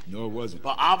mentioned. No, it wasn't.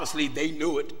 But obviously they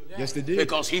knew it. Yes, they did.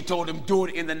 Because he told them do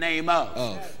it in the name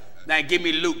of. Now give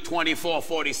me Luke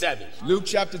 24:47. Luke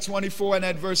chapter 24 and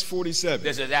at verse 47.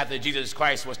 This is after Jesus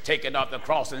Christ was taken off the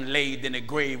cross and laid in the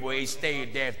grave where he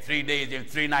stayed there 3 days and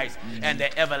 3 nights. And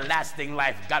the everlasting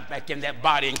life got back in that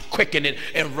body and quickened it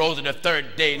and rose on the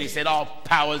 3rd day. And he said, all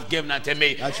power is given unto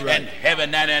me. That's right. In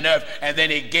heaven and in earth. And then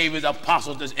he gave his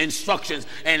apostles the instructions.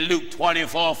 In Luke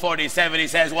 24:47 he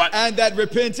says what? And that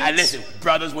repentance. And listen,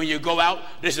 brothers, when you go out,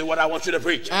 this is what I want you to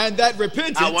preach. And that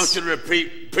repentance. I want you to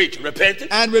preach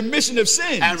repentance. And remission of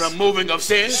sins. And removing of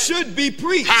sins. Should be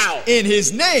preached. How? In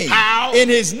his name. How? In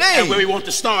his name. And where we want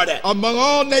to start at. Among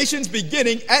all nations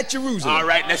beginning at Jerusalem. All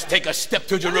right, let's take a step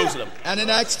to Jerusalem. And in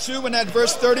Acts 2 and at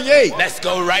verse 38. Let's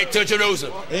go right to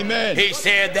Jerusalem. Amen. He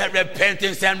said that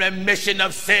repentance and remission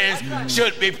of sins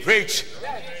should be preached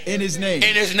In his name.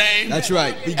 In his name. That's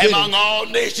right. Among all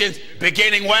nations.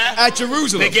 Beginning where? At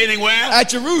Jerusalem. Beginning where? At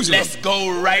Jerusalem. Let's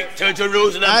go right to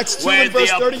Jerusalem. Acts 2 where and verse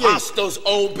the 38. apostles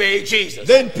obeyed Jesus.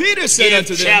 Then Peter said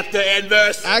unto them. Chapter and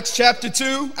verse. Acts chapter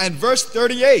 2 and verse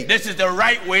 38. This is the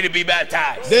right way to be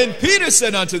baptized. Then Peter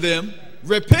said unto them,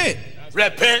 repent.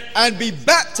 Repent. And be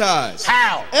baptized.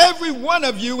 How? Every one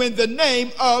of you in the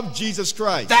name of Jesus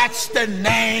Christ. That's the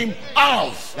name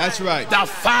of. That's right. The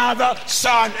Father,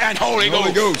 Son, and Holy Ghost.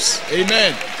 Holy Ghost.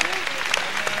 Amen.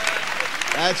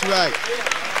 That's right.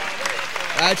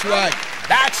 That's right.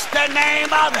 That's the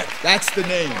name of it. That's the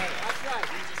name.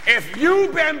 If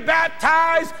you've been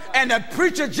baptized and the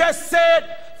preacher just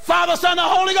said, Father, Son, and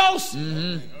Holy Ghost,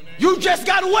 you just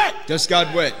got wet. Just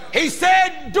got wet. He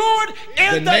said, do it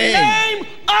in the name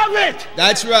of it.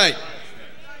 That's right.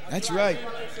 That's right.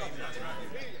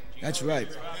 That's right.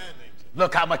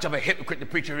 Look how much of a hypocrite the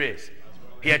preacher is.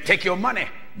 He'll take your money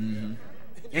in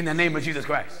the name of Jesus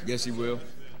Christ. Yes, he will.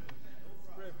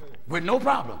 With no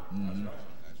problem.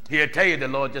 He'll tell you the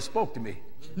Lord just spoke to me.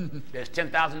 There's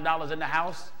 $10,000 in the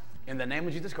house in the name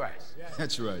of Jesus Christ.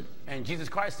 That's right. And Jesus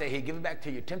Christ said he'd give it back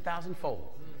to you 10,000 fold.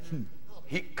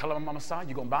 He call my mama, son,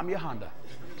 you're going to buy me a Honda.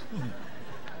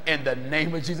 In the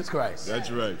name of Jesus Christ. That's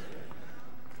right.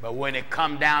 But when it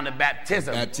come down to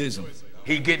baptism,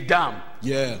 he get dumb.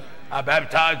 Yeah. I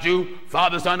baptize you,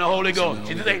 Father, Son, and Holy Ghost.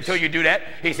 Jesus ain't tell you do that.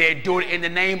 He said do it in the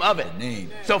name of it.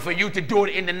 Name. So for you to do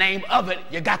it in the name of it,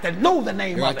 you got to know the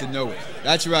name of it. You got to know it.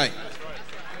 That's right.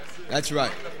 That's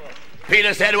right.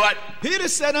 Peter said what?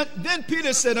 Then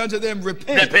Peter said unto them,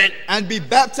 repent and be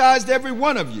baptized every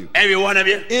one of you. Every one of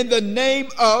you. In the name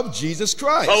of Jesus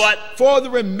Christ. For what? For the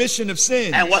remission of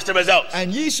sins. And what's the result?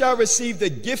 And ye shall receive the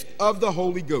gift of the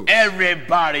Holy Ghost.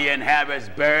 Everybody in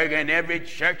Harrisburg and every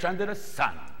church under the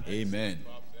sun. Amen.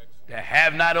 That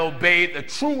have not obeyed the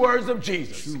true words of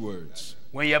Jesus. True words.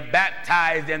 When you're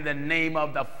baptized in the name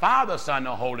of the Father, Son,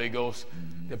 and Holy Ghost,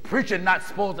 the preacher not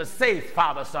supposed to say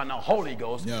Father, Son, and Holy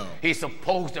Ghost. No. He's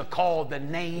supposed to call the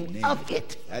name of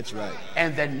it. That's right.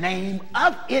 And the name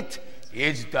of it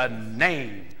is the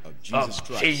name of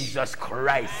Jesus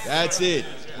Christ. That's it.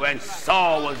 When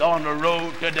Saul was on the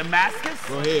road to Damascus.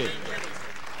 Go ahead.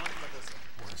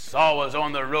 When Saul was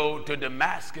on the road to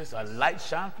Damascus, a light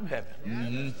shone from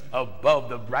heaven above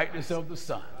the brightness of the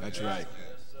sun. That's right.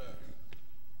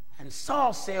 And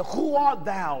Saul said, who art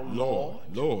thou, Lord?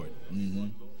 Lord.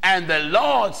 And the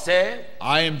Lord said,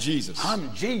 I am Jesus.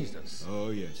 I'm Jesus.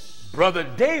 Oh, yes. Brother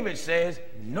David says,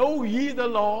 know ye the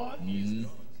Lord?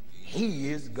 He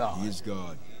is God. He is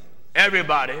God.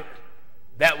 Everybody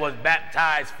that was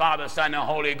baptized, Father, Son, and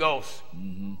Holy Ghost,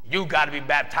 you got to be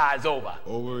baptized over.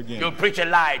 Over again. Your preacher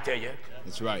lied to you.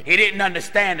 That's right. He didn't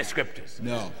understand the scriptures.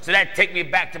 No. So that takes me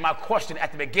back to my question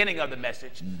at the beginning of the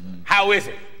message. How is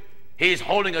it? He's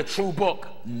holding a true book,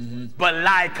 but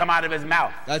lie come out of his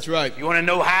mouth. That's right. You want to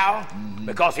know how?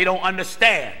 Because he don't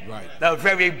understand the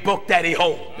very book that he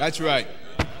holds. That's right.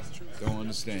 Don't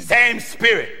understand. Same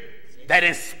spirit that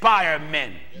inspired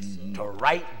men to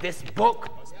write this book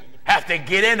have to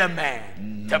get in a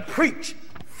man to preach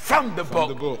from the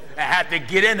book and have to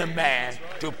get in a man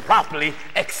to properly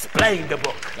explain the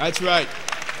book. That's right.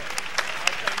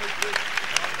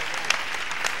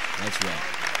 That's right.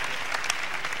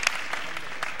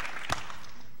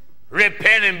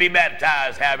 Repent and be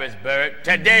baptized, Harrisburg,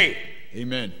 today.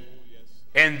 Amen.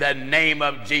 In the name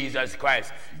of Jesus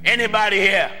Christ. Anybody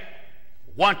here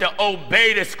want to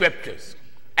obey the scriptures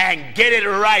and get it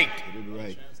right? Get it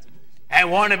right. And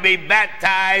want to be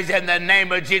baptized in the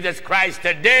name of Jesus Christ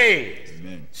today?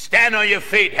 Amen. Stand on your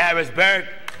feet, Harrisburg.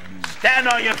 Stand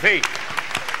on your feet.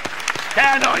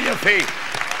 Stand on your feet.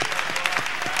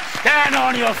 Stand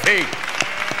on your feet.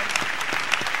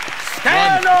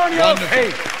 Stand on your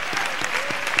feet.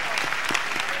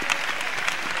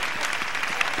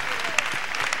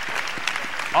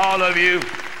 All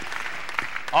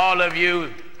of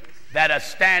you that are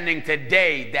standing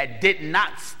today that did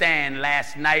not stand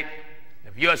last night,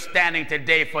 if you're standing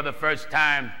today for the first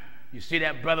time, you see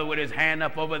that brother with his hand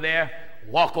up over there?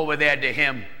 Walk over there to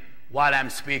him while I'm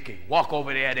speaking. Walk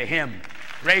over there to him.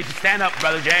 Stand up,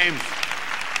 Brother James.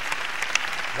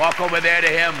 Walk over there to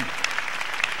him.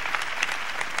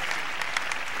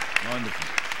 Wonderful.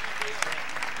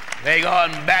 They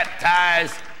gonna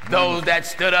baptize those that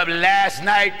stood up last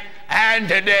night and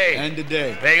today. And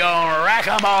today. They gonna rack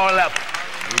them all up.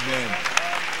 Amen.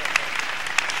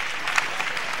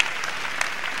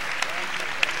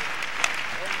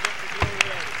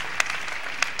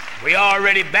 We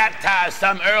already baptized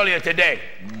some earlier today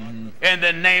in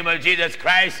the name of Jesus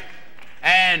Christ.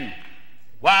 And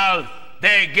while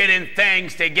they're getting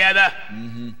things together,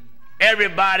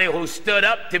 everybody who stood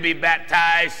up to be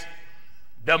baptized,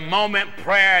 the moment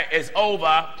prayer is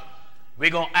over, we're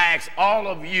going to ask all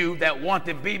of you that want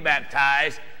to be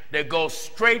baptized to go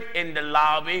straight in the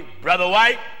lobby. Brother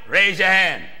White, raise your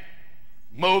hand.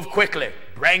 Move quickly.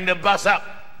 Bring the bus up.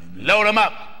 Load them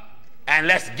up. And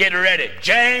let's get ready.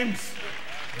 James,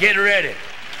 get ready.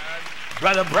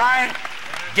 Brother Brian,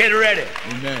 get ready.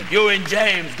 Amen. You and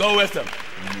James, go with them.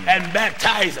 Amen. And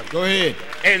baptize them. Go ahead.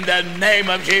 In the name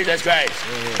of Jesus Christ.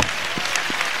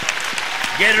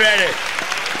 Get ready.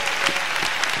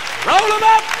 Roll them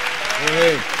up. Go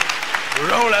ahead.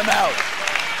 Roll them out.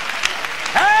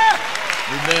 Huh?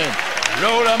 Amen.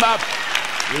 Roll them up.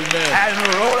 Amen. And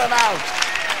roll them out.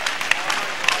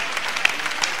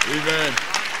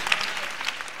 Amen.